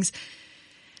Kommunikationstrainings,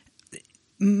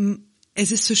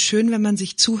 es ist so schön, wenn man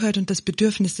sich zuhört und das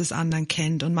Bedürfnis des anderen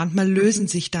kennt und manchmal lösen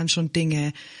sich dann schon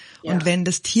Dinge. Ja. Und wenn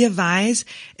das Tier weiß,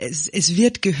 es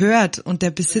wird gehört und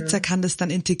der Besitzer kann das dann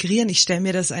integrieren, ich stelle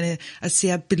mir das als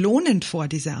sehr belohnend vor,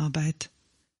 diese Arbeit.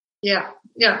 Ja,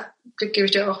 gebe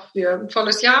ich dir auch für ein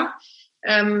volles Jahr.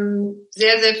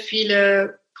 Sehr, sehr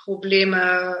viele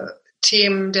Probleme,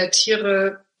 Themen der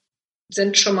Tiere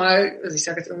sind schon mal, also ich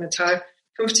sage jetzt irgendeine Zahl,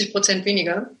 50%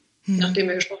 weniger, nachdem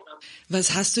wir gesprochen haben.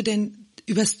 Was hast du denn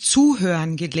übers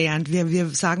Zuhören gelernt? Wir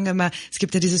sagen immer, es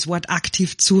gibt ja dieses Wort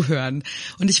aktiv zuhören.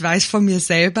 Und ich weiß von mir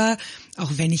selber,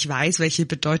 auch wenn ich weiß, welche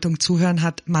Bedeutung Zuhören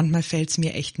hat, manchmal fällt es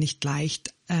mir echt nicht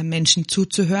leicht, Menschen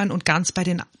zuzuhören und ganz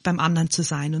beim anderen zu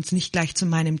sein und es nicht gleich zu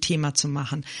meinem Thema zu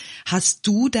machen. Hast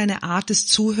du deine Art des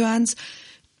Zuhörens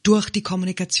durch die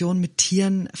Kommunikation mit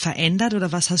Tieren verändert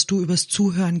oder was hast du übers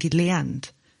Zuhören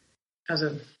gelernt?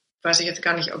 Also weiß ich jetzt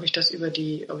gar nicht, ob ich über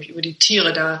die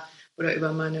Tiere da oder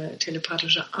über meine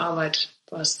telepathische Arbeit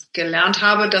was gelernt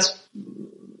habe. Das,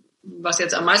 was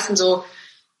jetzt am meisten so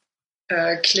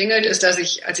klingelt, ist, dass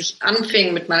als ich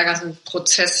anfing mit meiner ganzen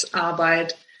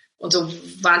Prozessarbeit und so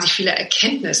wahnsinnig viele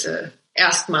Erkenntnisse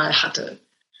erstmal hatte,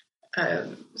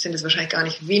 sind es wahrscheinlich gar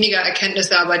nicht weniger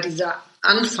Erkenntnisse, aber dieser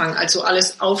Anfang, als so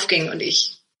alles aufging und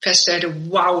ich feststellte,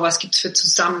 wow, was gibt's für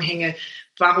Zusammenhänge,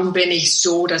 warum bin ich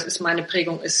so, das ist meine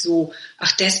Prägung, ist so,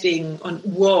 ach deswegen und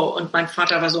wow, und mein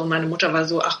Vater war so und meine Mutter war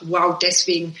so, ach wow,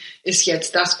 deswegen ist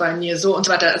jetzt das bei mir so und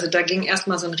so weiter. Also da ging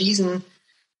erstmal so ein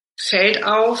Riesenfeld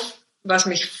auf, was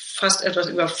mich fast etwas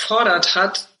überfordert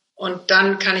hat. Und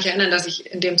dann kann ich erinnern, dass ich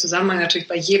in dem Zusammenhang natürlich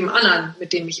bei jedem anderen,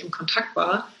 mit dem ich im Kontakt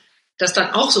war, das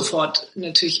dann auch sofort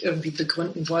natürlich irgendwie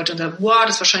begründen wollte und sagen, wow,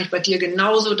 das ist wahrscheinlich bei dir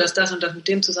genauso, dass das und das mit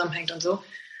dem zusammenhängt und so.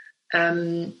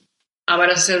 Aber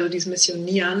das ist ja so dieses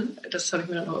Missionieren, das habe ich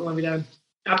mir dann auch immer wieder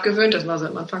abgewöhnt, das war so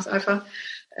im Anfangseifer.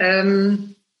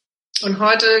 Und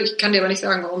heute, ich kann dir aber nicht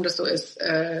sagen, warum das so ist,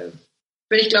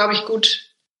 bin ich, glaube ich, gut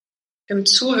im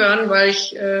Zuhören, weil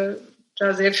ich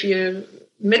da sehr viel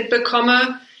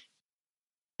mitbekomme.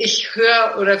 Ich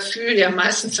höre oder fühle ja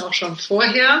meistens auch schon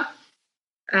vorher.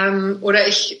 Oder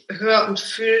ich höre und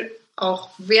fühle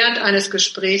auch während eines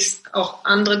Gesprächs auch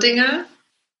andere Dinge.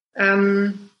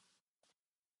 Und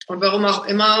warum auch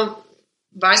immer,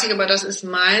 weiß ich aber, das ist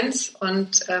meins.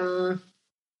 Und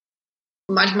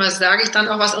manchmal sage ich dann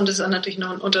auch was und es ist natürlich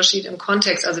noch ein Unterschied im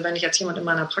Kontext. Also wenn ich jetzt jemand in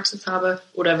meiner Praxis habe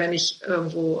oder wenn ich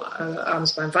irgendwo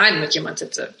abends beim Wein mit jemand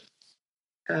sitze.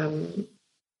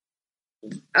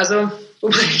 Also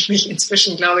wobei ich mich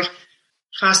inzwischen, glaube ich,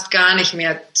 fast gar nicht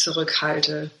mehr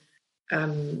zurückhalte.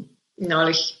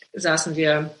 Neulich saßen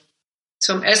wir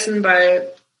zum Essen bei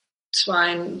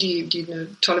Zweien, die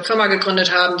eine tolle Firma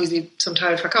gegründet haben, die sie zum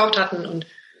Teil verkauft hatten und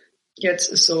jetzt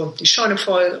ist so die Scheune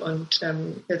voll und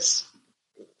jetzt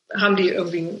haben die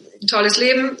irgendwie ein tolles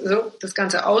Leben, so das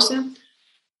ganze Außen.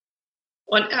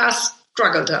 Und er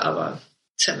struggelte aber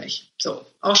ziemlich. So,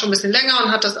 auch schon ein bisschen länger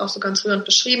und hat das auch so ganz rührend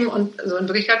beschrieben und so in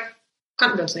Wirklichkeit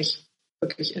kannten wir uns nicht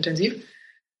wirklich intensiv.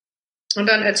 Und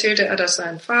dann erzählte er, dass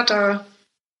sein Vater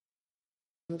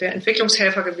wäre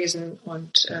Entwicklungshelfer gewesen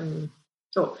und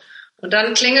so. Und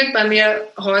dann klingelt bei mir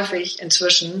häufig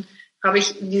inzwischen, habe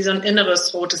ich wie so ein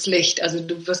inneres rotes Licht. Also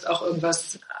du wirst auch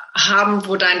irgendwas haben,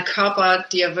 wo dein Körper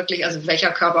dir wirklich, also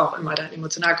welcher Körper auch immer, dein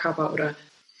Emotionalkörper oder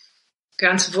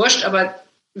ganz wurscht, aber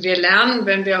wir lernen,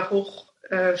 wenn wir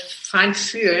fein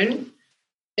fühlen,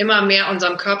 immer mehr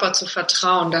unserem Körper zu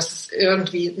vertrauen, dass es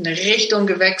irgendwie eine Richtung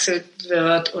gewechselt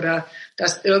wird oder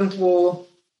dass irgendwo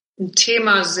ein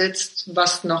Thema sitzt,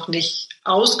 was noch nicht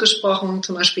ausgesprochen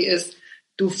zum Beispiel ist.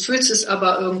 Du fühlst es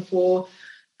aber irgendwo.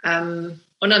 Und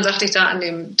dann sagte ich da an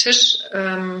dem Tisch,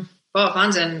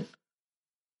 Wahnsinn,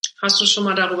 hast du schon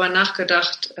mal darüber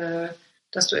nachgedacht,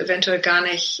 dass du eventuell gar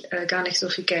nicht so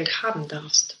viel Geld haben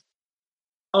darfst?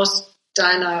 Aus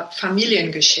deiner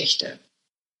Familiengeschichte.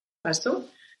 Weißt du?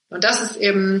 Und das ist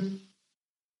eben,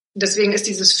 deswegen ist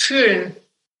dieses Fühlen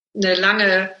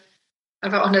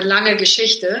einfach auch eine lange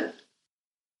Geschichte.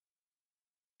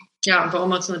 Ja, und warum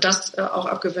wir uns nur das auch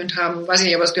abgewöhnt haben, weiß ich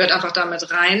nicht, aber es gehört einfach damit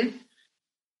rein.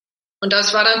 Und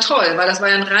das war dann toll, weil das war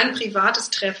ja ein rein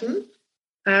privates Treffen.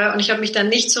 Und ich habe mich dann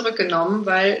nicht zurückgenommen,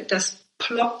 weil das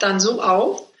ploppt dann so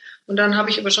auf. Und dann habe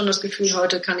ich aber schon das Gefühl,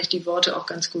 heute kann ich die Worte auch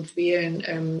ganz gut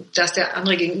wählen, dass der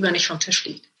andere gegenüber nicht vom Tisch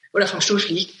fliegt oder vom Stuhl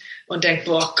fliegt und denkt,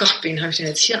 boah Gott, wen habe ich denn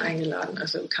jetzt hier eingeladen?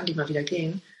 Also kann die mal wieder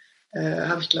gehen?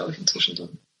 Habe ich, glaube ich, inzwischen so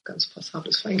ein ganz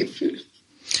passables Feingefühl.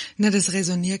 Na, das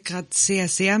resoniert gerade sehr,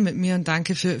 sehr mit mir und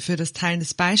danke für das Teilen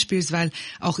des Beispiels, weil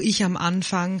auch ich am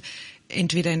Anfang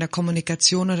entweder in der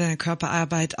Kommunikation oder in der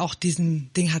Körperarbeit auch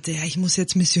diesen Ding hatte, ja, ich muss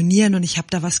jetzt missionieren und ich habe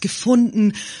da was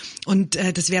gefunden und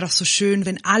das wäre doch so schön,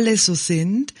 wenn alle so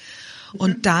sind.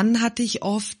 Und dann hatte ich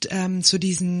oft so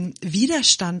diesen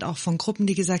Widerstand auch von Gruppen,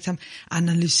 die gesagt haben,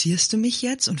 analysierst du mich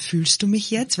jetzt und fühlst du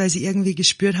mich jetzt, weil sie irgendwie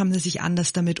gespürt haben, dass ich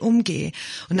anders damit umgehe.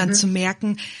 Und dann zu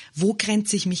merken, wo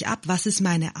grenze ich mich ab, was ist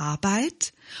meine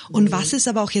Arbeit und was ist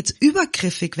aber auch jetzt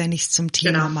übergriffig, wenn ich es zum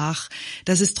Thema mache,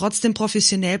 dass es trotzdem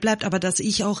professionell bleibt, aber dass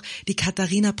ich auch die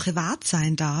Katharina privat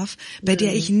sein darf, bei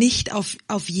der ich nicht auf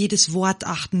jedes Wort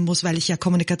achten muss, weil ich ja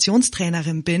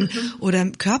Kommunikationstrainerin bin oder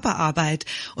Körperarbeit.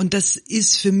 Und das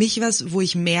ist für mich was, wo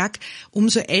ich merke,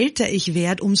 umso älter ich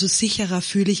werde, umso sicherer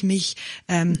fühle ich mich,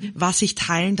 was ich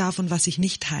teilen darf und was ich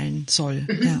nicht teilen soll.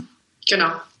 Ja.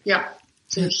 Genau, ja.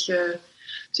 Sehe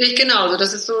ich genauso.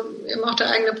 Das ist so eben auch der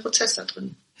eigene Prozess da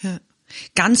drin. Ja.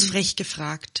 Ganz frech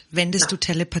gefragt, wendest du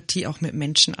Telepathie auch mit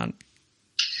Menschen an?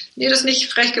 Nee, das ist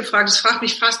nicht frech gefragt. Das fragt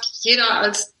mich fast jeder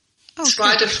als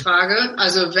zweite Frage.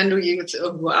 Also wenn du jetzt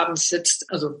irgendwo abends sitzt,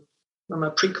 also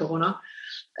nochmal pre-Corona,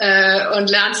 und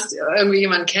lernst irgendwie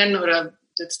jemanden kennen oder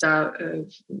sitzt da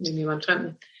neben jemandem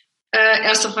Fremden,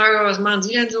 Erste Frage, was machen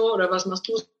Sie denn so oder was machst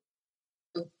du?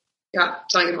 Ja,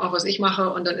 sage ich ihm auch, was ich mache.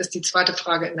 Und dann ist die zweite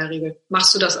Frage in der Regel,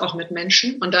 machst du das auch mit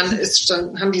Menschen? Und dann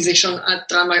haben die sich schon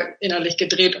 3-mal innerlich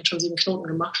gedreht und schon 7 Knoten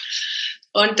gemacht.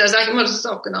 Und da sage ich immer, das ist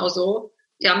auch genau so.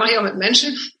 Ja, mache ich auch mit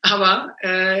Menschen, aber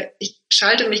ich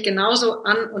schalte mich genauso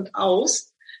an und aus,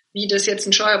 wie das jetzt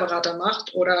ein Steuerberater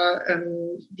macht oder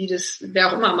wie das wer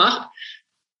auch immer macht,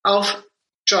 auf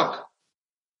Job.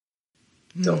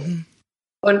 So.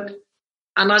 Und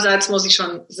andererseits muss ich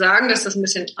schon sagen, dass das ein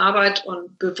bisschen Arbeit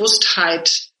und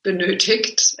Bewusstheit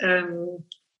benötigt,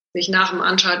 sich nach dem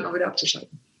Anschalten auch wieder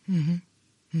abzuschalten.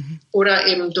 Oder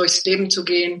eben durchs Leben zu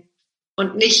gehen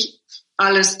und nicht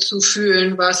alles zu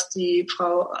fühlen, was die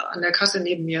Frau an der Kasse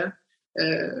neben mir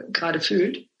gerade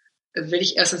fühlt. Will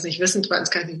ich erstens nicht wissen,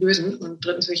 zweitens kann ich nicht lösen und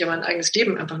drittens will ich aber ein eigenes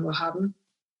Leben einfach nur haben.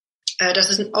 Das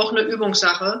ist auch eine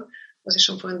Übungssache, was ich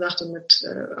schon vorhin sagte,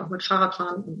 auch mit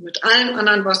Fahrradfahren und mit allem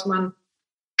anderen, was man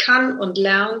kann und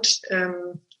lernt,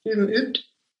 übt.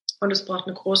 Und es braucht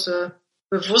eine große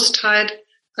Bewusstheit,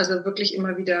 also wirklich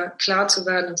immer wieder klar zu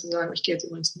werden und zu sagen, ich gehe jetzt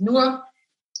übrigens nur,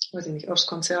 weiß ich nicht, aufs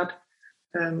Konzert,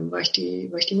 weil ich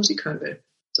die Musik hören will.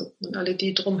 So. Und alle,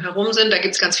 die drumherum sind, da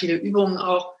gibt's ganz viele Übungen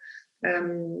auch,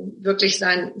 wirklich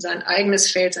sein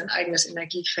eigenes Feld, sein eigenes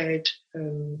Energiefeld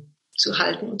zu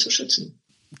halten und zu schützen.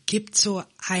 Gibt so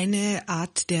eine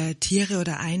Art der Tiere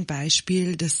oder ein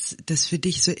Beispiel, das für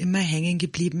dich so immer hängen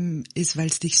geblieben ist, weil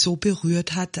es dich so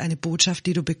berührt hat, eine Botschaft,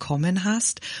 die du bekommen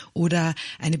hast, oder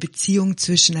eine Beziehung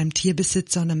zwischen einem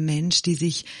Tierbesitzer und einem Mensch, die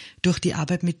sich durch die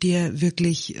Arbeit mit dir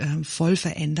wirklich voll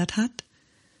verändert hat?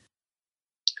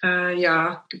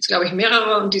 Ja, gibt's glaube ich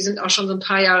mehrere und die sind auch schon so ein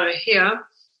paar Jahre her.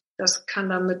 Das kann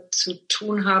damit zu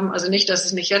tun haben, also nicht, dass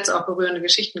es nicht jetzt auch berührende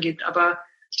Geschichten gibt, aber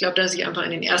ich glaube, dass ich einfach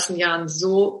in den ersten Jahren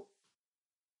so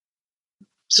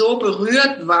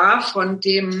berührt war von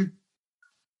dem,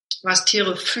 was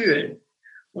Tiere fühlen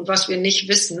und was wir nicht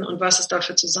wissen und was es da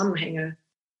für Zusammenhänge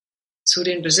zu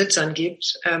den Besitzern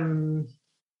gibt. Eine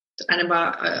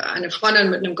war eine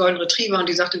Freundin mit einem Golden Retriever und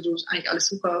die sagte, du, ist eigentlich alles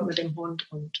super mit dem Hund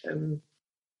und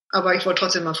aber ich wollte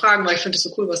trotzdem mal fragen, weil ich finde es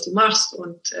so cool, was du machst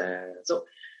und so.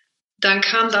 Dann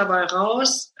kam dabei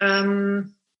raus,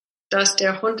 dass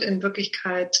der Hund in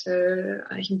Wirklichkeit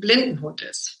eigentlich ein Blindenhund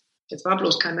ist. Jetzt war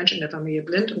bloß kein Mensch in der Familie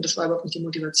blind und das war überhaupt nicht die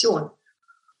Motivation.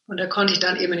 Und da konnte ich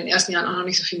dann eben in den ersten Jahren auch noch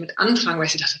nicht so viel mit anfangen, weil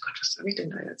ich dachte, Gott, was sage ich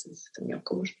denn da jetzt? Das ist irgendwie auch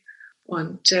komisch.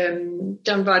 Und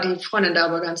dann war die Freundin da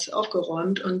aber ganz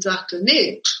aufgeräumt und sagte,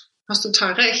 nee, hast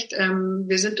total recht,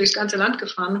 wir sind durchs ganze Land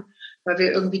gefahren, weil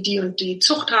wir irgendwie die und die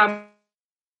Zucht haben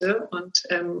und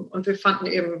wir fanden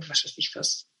eben, was weiß ich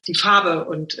was, die Farbe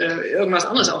und irgendwas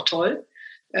anderes auch toll.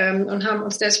 Und haben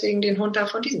uns deswegen den Hund da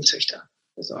von diesem Züchter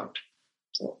besorgt.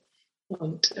 So.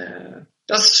 Und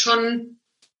das ist schon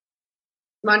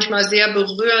manchmal sehr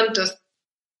berührend, dass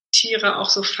Tiere auch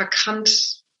so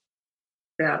verkannt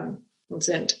werden und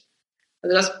sind.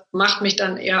 Also das macht mich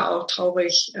dann eher auch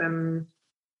traurig,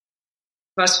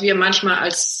 was wir manchmal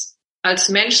als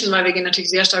Menschen, weil wir gehen natürlich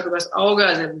sehr stark übers Auge,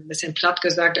 also ein bisschen platt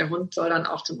gesagt, der Hund soll dann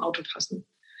auch zum Auto passen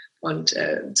und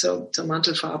zur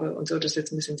Mantelfarbe und so, das ist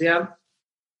jetzt ein bisschen sehr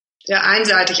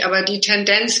einseitig, aber die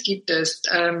Tendenz gibt es,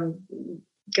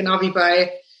 genau wie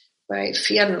bei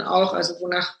Pferden auch, also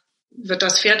wonach wird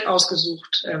das Pferd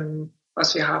ausgesucht,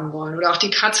 was wir haben wollen. Oder auch die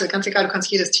Katze, ganz egal, du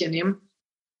kannst jedes Tier nehmen.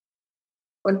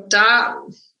 Und da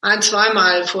 1-2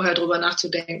 Mal vorher drüber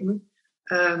nachzudenken,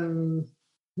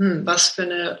 was für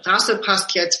eine Rasse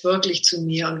passt jetzt wirklich zu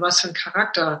mir und was für ein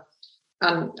Charakter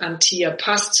an Tier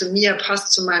passt zu mir,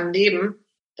 passt zu meinem Leben,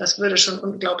 das würde schon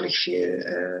unglaublich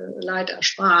viel Leid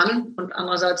ersparen und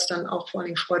andererseits dann auch vor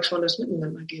allem freudvolles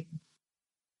Miteinander geben.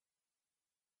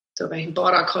 So, wenn ich einen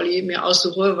Border Collie mir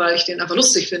aussuche, weil ich den einfach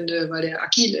lustig finde, weil der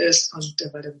agil ist und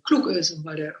weil der klug ist und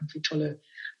weil der irgendwie tolle,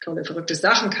 verrückte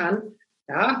Sachen kann,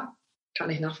 ja, kann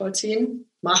ich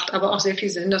nachvollziehen. Macht aber auch sehr viel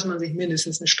Sinn, dass man sich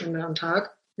mindestens 1 Stunde am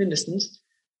Tag, mindestens,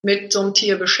 mit so einem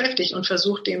Tier beschäftigt und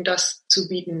versucht, dem das zu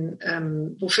bieten,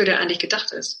 wofür der eigentlich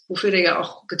gedacht ist, wofür der ja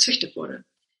auch gezüchtet wurde.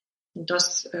 Und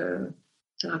das,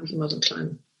 da habe ich immer so einen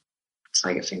kleinen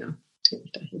Zeigefinger, den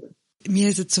ich da hebe. Mir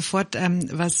ist jetzt sofort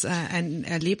ein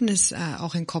Erlebnis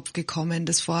auch in den Kopf gekommen,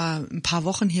 das vor ein paar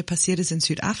Wochen hier passiert ist in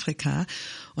Südafrika.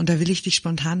 Und da will ich dich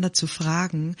spontan dazu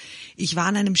fragen. Ich war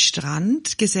an einem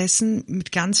Strand gesessen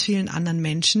mit ganz vielen anderen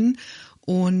Menschen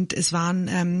und es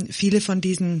waren viele von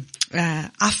diesen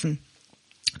Affen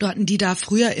dort, die da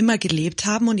früher immer gelebt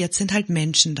haben und jetzt sind halt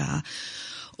Menschen da.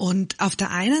 Und auf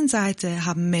der einen Seite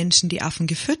haben Menschen die Affen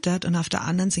gefüttert und auf der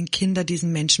anderen sind Kinder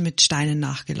diesen Menschen mit Steinen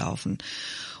nachgelaufen.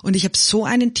 Und ich habe so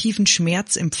einen tiefen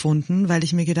Schmerz empfunden, weil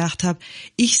ich mir gedacht habe,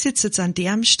 ich sitze jetzt an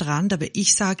deren Strand, aber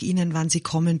ich sage ihnen, wann sie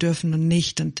kommen dürfen und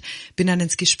nicht. Und bin dann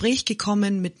ins Gespräch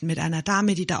gekommen mit einer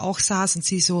Dame, die da auch saß und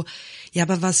sie so, ja,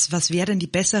 aber was wäre denn die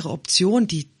bessere Option?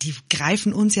 Die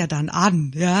greifen uns ja dann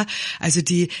an, ja. Also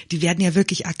die werden ja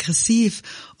wirklich aggressiv.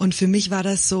 Und für mich war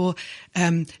das so,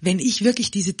 wenn ich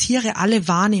wirklich diese Tiere alle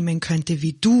wahrnehmen könnte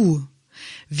wie du,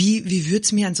 wie würde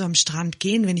es mir an so einem Strand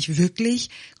gehen, wenn ich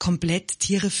wirklich komplett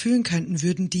Tiere fühlen könnten?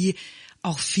 Würden die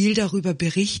auch viel darüber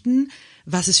berichten,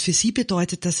 was es für sie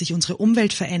bedeutet, dass sich unsere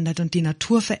Umwelt verändert und die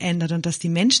Natur verändert und dass die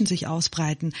Menschen sich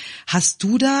ausbreiten? Hast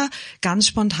du da ganz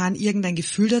spontan irgendein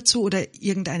Gefühl dazu oder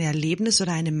irgendein Erlebnis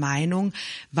oder eine Meinung,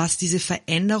 was diese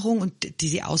Veränderung und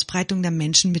diese Ausbreitung der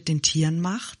Menschen mit den Tieren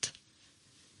macht?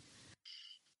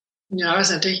 Ja, das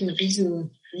ist natürlich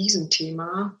ein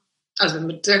Riesenthema. Also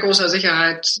mit sehr großer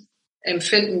Sicherheit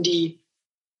empfinden die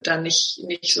dann nicht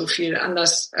so viel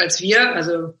anders als wir,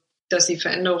 also dass sie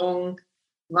Veränderungen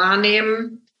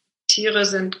wahrnehmen. Tiere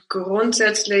sind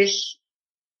grundsätzlich,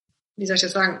 wie soll ich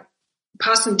das sagen,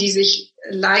 passen die sich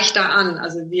leichter an.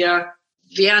 Also wir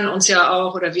wehren uns ja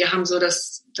auch oder wir haben so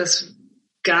das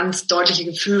ganz deutliche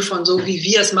Gefühl von so, wie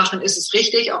wir es machen, ist es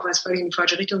richtig, auch wenn es völlig in die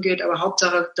falsche Richtung geht, aber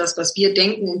Hauptsache, das, was wir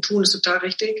denken und tun, ist total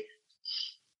richtig.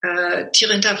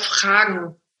 Tiere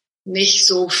hinterfragen nicht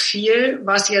so viel,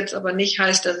 was jetzt aber nicht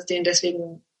heißt, dass es denen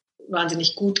deswegen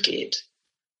wahnsinnig gut geht.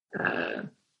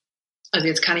 Also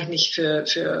jetzt kann ich nicht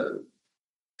für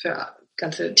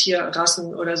ganze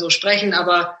Tierrassen oder so sprechen,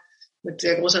 aber mit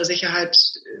sehr großer Sicherheit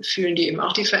fühlen die eben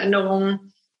auch die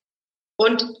Veränderungen.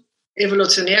 Und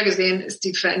evolutionär gesehen ist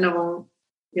die Veränderung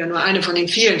ja nur eine von den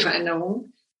vielen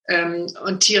Veränderungen.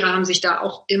 Und Tiere haben sich da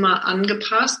auch immer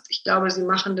angepasst. Ich glaube, sie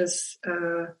machen das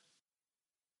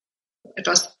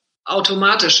etwas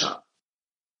automatischer.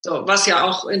 So, was ja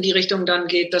auch in die Richtung dann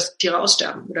geht, dass Tiere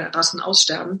aussterben oder Rassen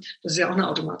aussterben. Das ist ja auch eine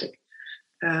Automatik.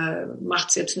 Macht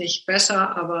es jetzt nicht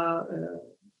besser, aber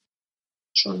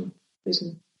schon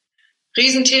ein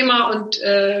Riesenthema und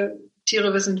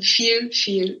Tiere wissen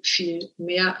viel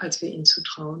mehr, als wir ihnen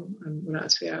zutrauen oder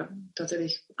als wir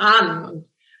tatsächlich ahnen. Und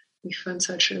ich fände es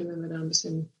halt schön, wenn wir da ein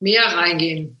bisschen mehr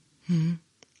reingehen.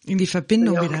 In die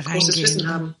Verbindung wieder reingehen. Großes Wissen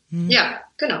haben. Ja,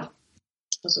 genau.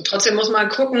 Also trotzdem muss man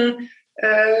gucken,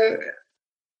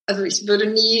 also ich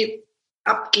würde nie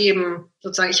abgeben,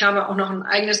 sozusagen. Ich habe auch noch ein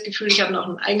eigenes Gefühl, ich habe noch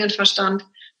einen eigenen Verstand.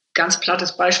 Ganz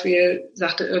plattes Beispiel,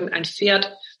 sagte irgendein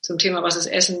Pferd zum Thema, was es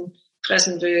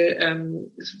fressen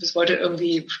will. Es wollte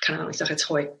irgendwie, keine Ahnung, ich sage jetzt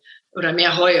Heu oder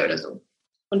mehr Heu oder so.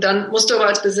 Und dann musst du aber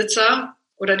als Besitzer,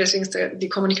 oder deswegen ist die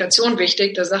Kommunikation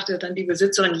wichtig, da sagte dann die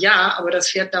Besitzerin, ja, aber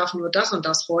das Pferd darf nur das und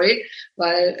das Heu,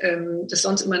 weil das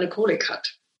sonst immer eine Kolik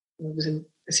hat. Ein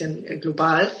bisschen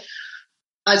global.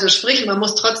 Also sprich, man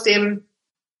muss trotzdem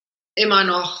immer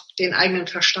noch den eigenen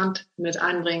Verstand mit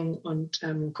einbringen und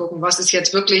gucken, was ist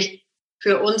jetzt wirklich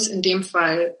für uns in dem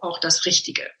Fall auch das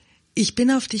Richtige. Ich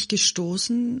bin auf dich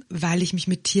gestoßen, weil ich mich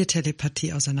mit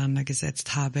Tiertelepathie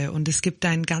auseinandergesetzt habe. Und es gibt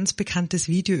ein ganz bekanntes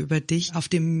Video über dich auf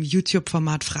dem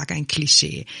YouTube-Format Frag ein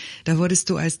Klischee. Da wurdest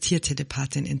du als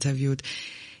Tiertelepathin interviewt.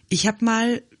 Ich habe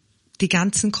mal die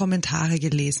ganzen Kommentare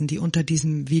gelesen, die unter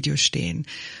diesem Video stehen.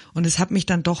 Und es hat mich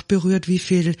dann doch berührt, wie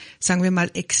viel, sagen wir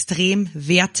mal, extrem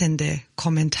wertende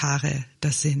Kommentare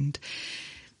das sind.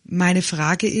 Meine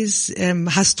Frage ist,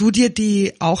 hast du dir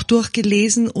die auch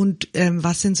durchgelesen und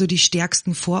was sind so die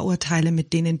stärksten Vorurteile,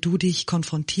 mit denen du dich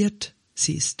konfrontiert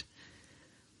siehst?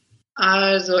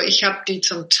 Also ich habe die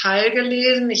zum Teil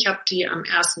gelesen, ich habe die am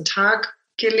ersten Tag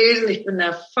gelesen, ich bin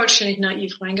da vollständig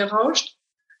naiv reingerauscht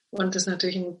und das ist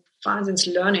natürlich ein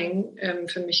Wahnsinns-Learning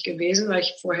für mich gewesen, weil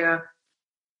ich vorher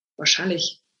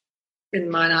wahrscheinlich in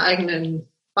meiner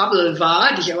eigenen Bubble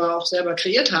war, die ich aber auch selber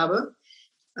kreiert habe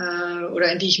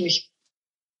oder in die ich mich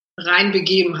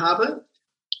reinbegeben habe.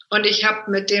 Und ich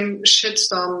habe mit dem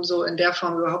Shitstorm so in der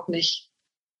Form überhaupt nicht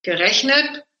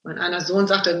gerechnet. Mein einer Sohn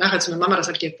sagte nachher zu mir, Mama, das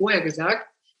habe ich dir vorher gesagt.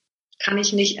 Kann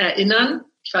ich nicht erinnern.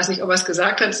 Ich weiß nicht, ob er es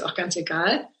gesagt hat, ist auch ganz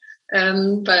egal,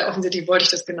 weil offensichtlich wollte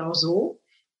ich das genau so.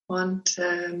 Und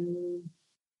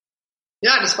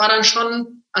ja, das war dann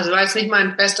schon, also war jetzt nicht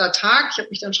mein bester Tag. Ich habe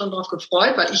mich dann schon drauf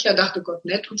gefreut, weil ich ja dachte, Gott,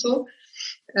 nett und so.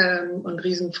 Und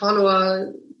riesen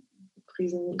Follower,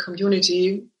 riesen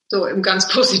Community, so im ganz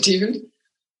Positiven.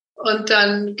 Und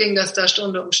dann ging das da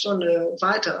Stunde um Stunde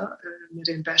weiter mit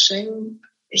dem Bashing.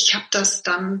 Ich habe das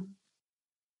dann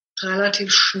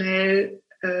relativ schnell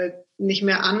nicht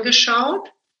mehr angeschaut.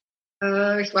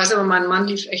 Ich weiß aber, mein Mann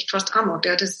lief echt fast amok.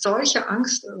 Der hatte solche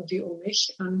Angst irgendwie um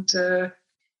mich. Und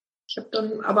Ich habe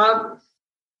dann aber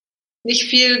nicht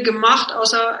viel gemacht,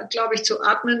 außer, glaube ich, zu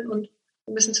atmen und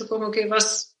ein bisschen zu gucken, okay,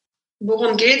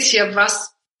 worum geht's hier?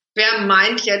 Wer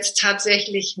meint jetzt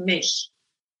tatsächlich mich?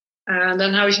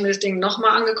 Dann habe ich mir das Ding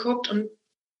nochmal angeguckt und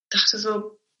dachte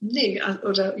so, nee,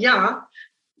 oder ja,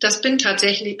 das bin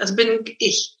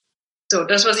ich. So,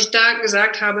 das, was ich da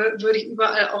gesagt habe, würde ich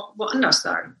überall auch woanders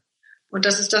sagen. Und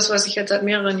das ist das, was ich jetzt seit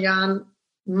mehreren Jahren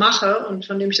mache und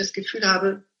von dem ich das Gefühl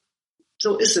habe,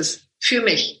 so ist es für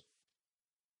mich.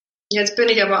 Jetzt bin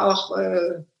ich aber auch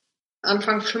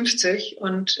Anfang 50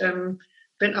 und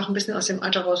bin auch ein bisschen aus dem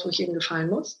Alter raus, wo ich jedem gefallen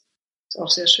muss. Ist auch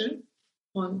sehr schön.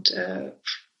 Und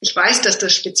ich weiß, dass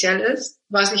das speziell ist,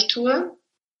 was ich tue.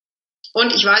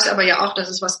 Und ich weiß aber ja auch, dass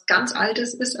es was ganz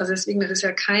Altes ist. Also deswegen ist es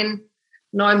ja kein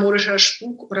neumodischer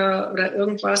Spuk oder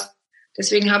irgendwas.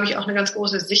 Deswegen habe ich auch eine ganz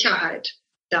große Sicherheit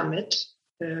damit,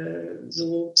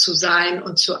 so zu sein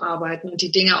und zu arbeiten und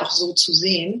die Dinge auch so zu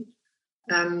sehen.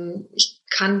 Ich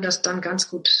kann das dann ganz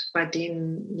gut bei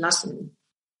denen lassen.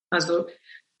 Also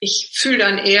ich fühle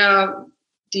dann eher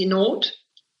die Not,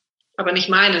 aber nicht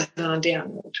meine, sondern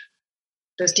deren Not.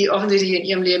 Dass die offensichtlich in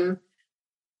ihrem Leben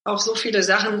auch so viele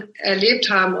Sachen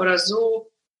erlebt haben oder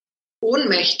so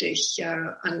ohnmächtig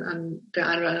an der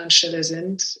einen oder anderen Stelle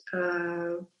sind,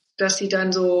 dass sie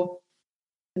dann so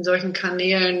in solchen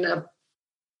Kanälen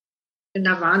in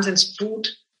der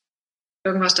Wahnsinnsflut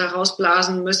irgendwas da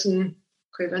rausblasen müssen.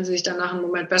 Okay, wenn sie sich dann nach einem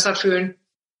Moment besser fühlen,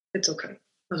 it's okay.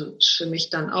 Also ist für mich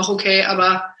dann auch okay,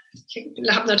 aber ich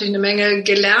habe natürlich eine Menge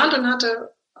gelernt und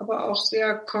hatte aber auch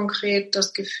sehr konkret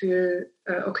das Gefühl,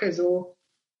 okay, so,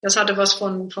 das hatte was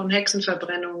von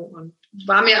Hexenverbrennung und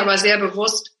war mir aber sehr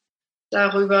bewusst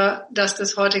darüber, dass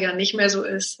das heute ja nicht mehr so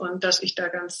ist und dass ich da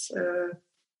ganz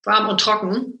warm und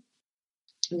trocken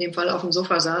in dem Fall auf dem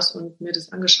Sofa saß und mir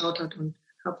das angeschaut hat und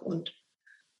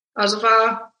also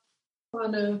war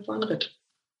ein Ritt.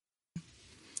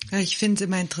 Ja, ich finde es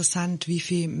immer interessant, wie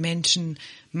viel Menschen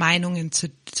Meinungen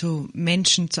zu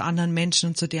Menschen, zu anderen Menschen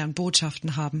und zu deren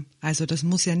Botschaften haben. Also das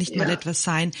muss ja nicht mal etwas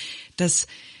sein, das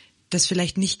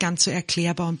vielleicht nicht ganz so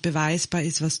erklärbar und beweisbar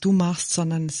ist, was du machst,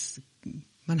 sondern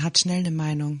man hat schnell eine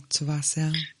Meinung zu was,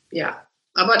 ja. Ja,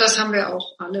 aber das haben wir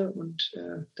auch alle und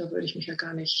da würde ich mich ja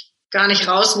gar nicht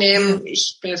rausnehmen.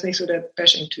 Ich bin jetzt nicht so der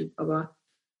Bashing-Typ, aber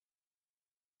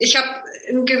ich habe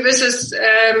ein gewisses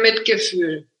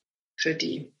Mitgefühl für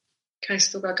die. Kann ich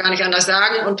sogar gar nicht anders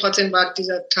sagen. Und trotzdem war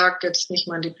dieser Tag jetzt nicht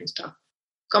mein Lieblingstag.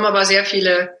 Kommen aber sehr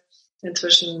viele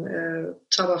inzwischen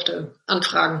zauberhafte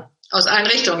Anfragen aus allen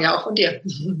Richtungen, ja auch von dir.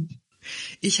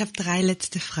 Ich habe 3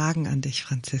 letzte Fragen an dich,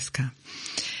 Franziska.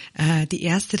 Die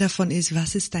erste davon ist,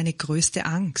 was ist deine größte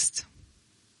Angst?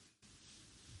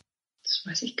 Das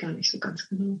weiß ich gar nicht so ganz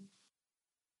genau.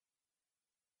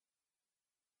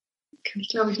 Kann ich,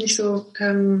 glaube ich, nicht so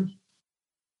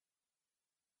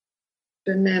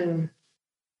benennen.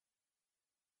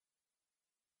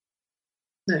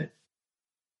 Nee.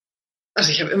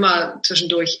 Also ich habe immer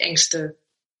zwischendurch Ängste.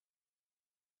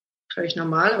 Völlig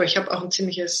normal, aber ich habe auch ein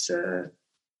ziemliches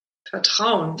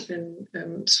Vertrauen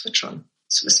in es wird schon.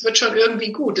 Es wird schon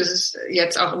irgendwie gut. Das ist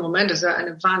jetzt auch im Moment, das ist ja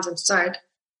eine Wahnsinnszeit.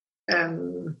 Da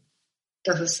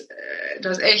ist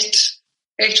echt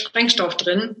Sprengstoff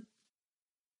drin.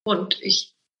 Und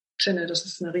ich finde, das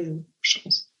ist eine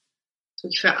Riesenchance.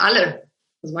 Wirklich für alle,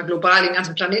 also mal global den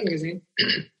ganzen Planeten gesehen,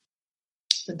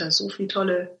 sind da so viele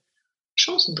tolle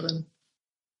Chancen drin.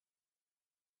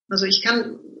 Also ich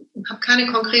habe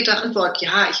keine konkrete Antwort.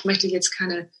 Ja, ich möchte jetzt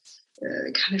keine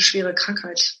schwere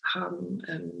Krankheit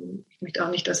haben. Ich möchte auch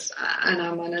nicht, dass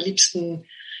einer meiner Liebsten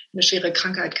eine schwere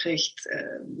Krankheit kriegt.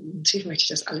 Natürlich möchte ich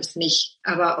das alles nicht.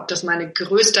 Aber ob das meine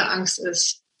größte Angst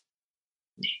ist,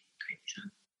 nee, kann ich nicht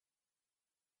sagen.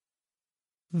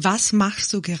 Was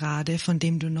machst du gerade, von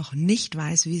dem du noch nicht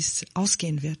weißt, wie es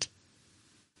ausgehen wird?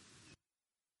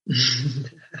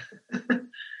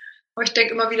 Ich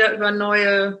denke immer wieder über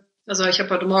also ich habe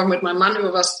heute Morgen mit meinem Mann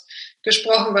über was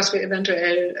gesprochen, was wir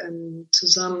eventuell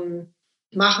zusammen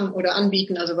machen oder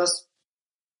anbieten, also was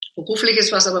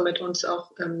berufliches, was aber mit uns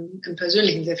auch im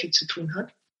Persönlichen sehr viel zu tun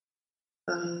hat.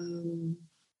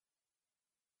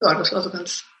 Ja, das war so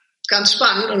ganz, ganz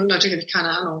spannend und natürlich habe ich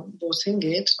keine Ahnung, wo es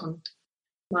hingeht und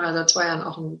mache seit 2 Jahren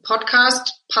auch einen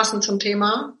Podcast, passend zum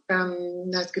Thema,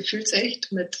 heißt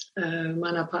Gefühlsecht mit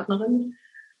meiner Partnerin,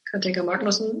 Katinka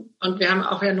Magnussen. Und wir haben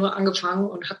auch ja nur angefangen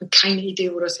und hatten keine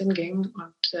Idee, wo das hinging.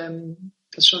 Und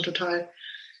das ist schon total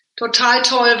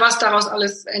toll, was daraus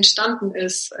alles entstanden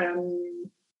ist.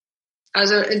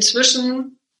 Also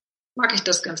inzwischen mag ich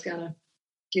das ganz gerne.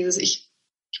 Dieses ich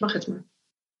mache jetzt mal.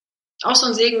 Auch so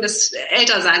ein Segen des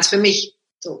Älterseins für mich.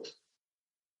 So.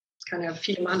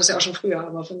 Viele machen das ja auch schon früher,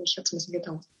 aber für mich hat es ein bisschen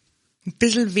gedauert. Ein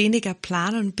bisschen weniger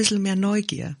Plan und ein bisschen mehr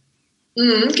Neugier.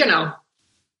 Genau.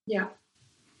 Ja.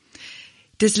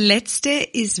 Das letzte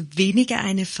ist weniger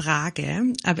eine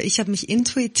Frage, aber ich habe mich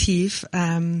intuitiv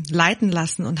leiten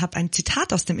lassen und habe ein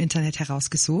Zitat aus dem Internet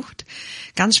herausgesucht,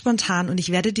 ganz spontan, und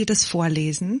ich werde dir das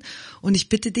vorlesen und ich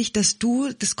bitte dich, dass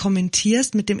du das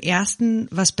kommentierst mit dem ersten,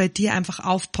 was bei dir einfach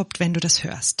aufpoppt, wenn du das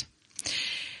hörst.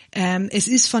 Es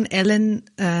ist von Ellen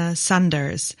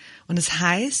Sanders und es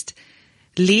heißt: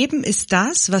 Leben ist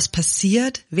das, was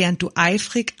passiert, während du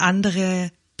eifrig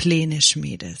andere Pläne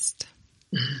schmiedest.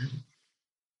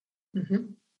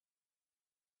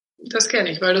 Das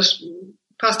kenne ich, weil das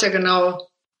passt ja genau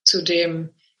zu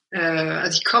dem,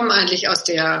 also ich komme eigentlich aus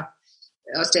der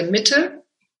Mitte,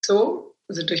 so,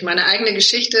 also durch meine eigene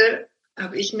Geschichte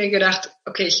habe ich mir gedacht,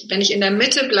 okay, wenn ich in der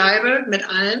Mitte bleibe mit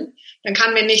allen, dann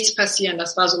kann mir nichts passieren.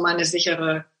 Das war so mein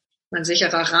sicherer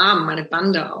Rahmen, meine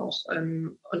Bande auch.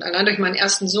 Und allein durch meinen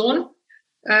ersten Sohn,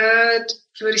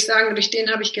 würde ich sagen, durch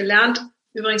den habe ich gelernt,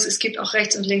 übrigens, es gibt auch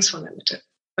rechts und links von der Mitte.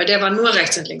 Weil der war nur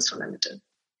rechts und links von der Mitte.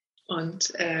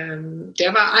 Und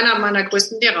der war einer meiner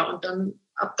größten Lehrer. Und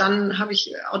ab dann habe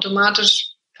ich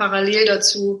automatisch parallel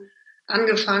dazu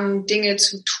angefangen, Dinge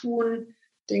zu tun,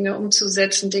 Dinge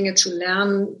umzusetzen, Dinge zu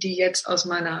lernen, die jetzt aus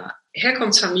meiner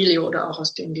Herkunftsfamilie oder auch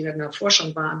aus denen, die da davor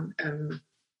schon waren,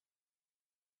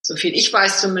 so viel ich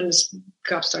weiß zumindest,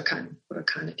 gab es da keinen oder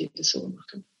keine, die das so gemacht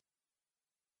haben.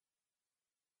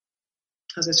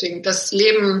 Also deswegen das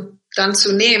Leben dann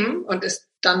zu nehmen und es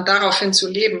dann daraufhin zu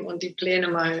leben und die Pläne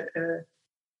mal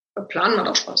planen macht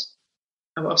auch Spaß.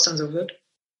 Aber ob es dann so wird.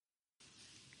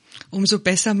 Umso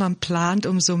besser man plant,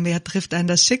 umso mehr trifft einen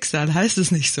das Schicksal. Heißt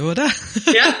es nicht so, oder?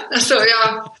 Ja, ach so,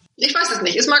 ja. Ich weiß es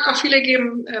nicht. Es mag auch viele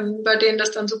geben, bei denen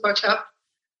das dann super klappt.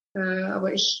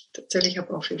 Aber ich tatsächlich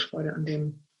habe auch viel Freude an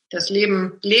dem. Das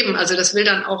Leben, also das will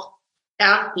dann auch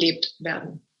erlebt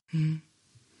werden.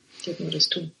 Ich will nur das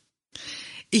tun.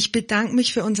 Ich bedanke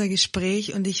mich für unser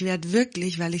Gespräch und ich werde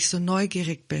wirklich, weil ich so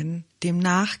neugierig bin, dem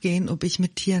nachgehen, ob ich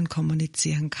mit Tieren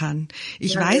kommunizieren kann.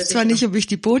 Ich weiß zwar nicht, ob ich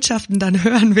die Botschaften dann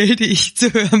hören will, die ich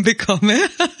zu hören bekomme.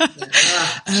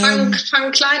 Ja.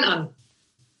 Fang klein an.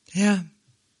 Ja.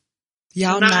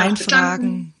 Ja und Nein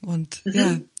fragen und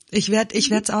ja. Ich werde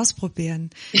es ausprobieren.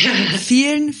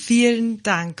 Vielen, vielen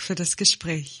Dank für das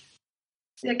Gespräch.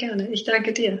 Sehr gerne. Ich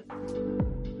danke dir.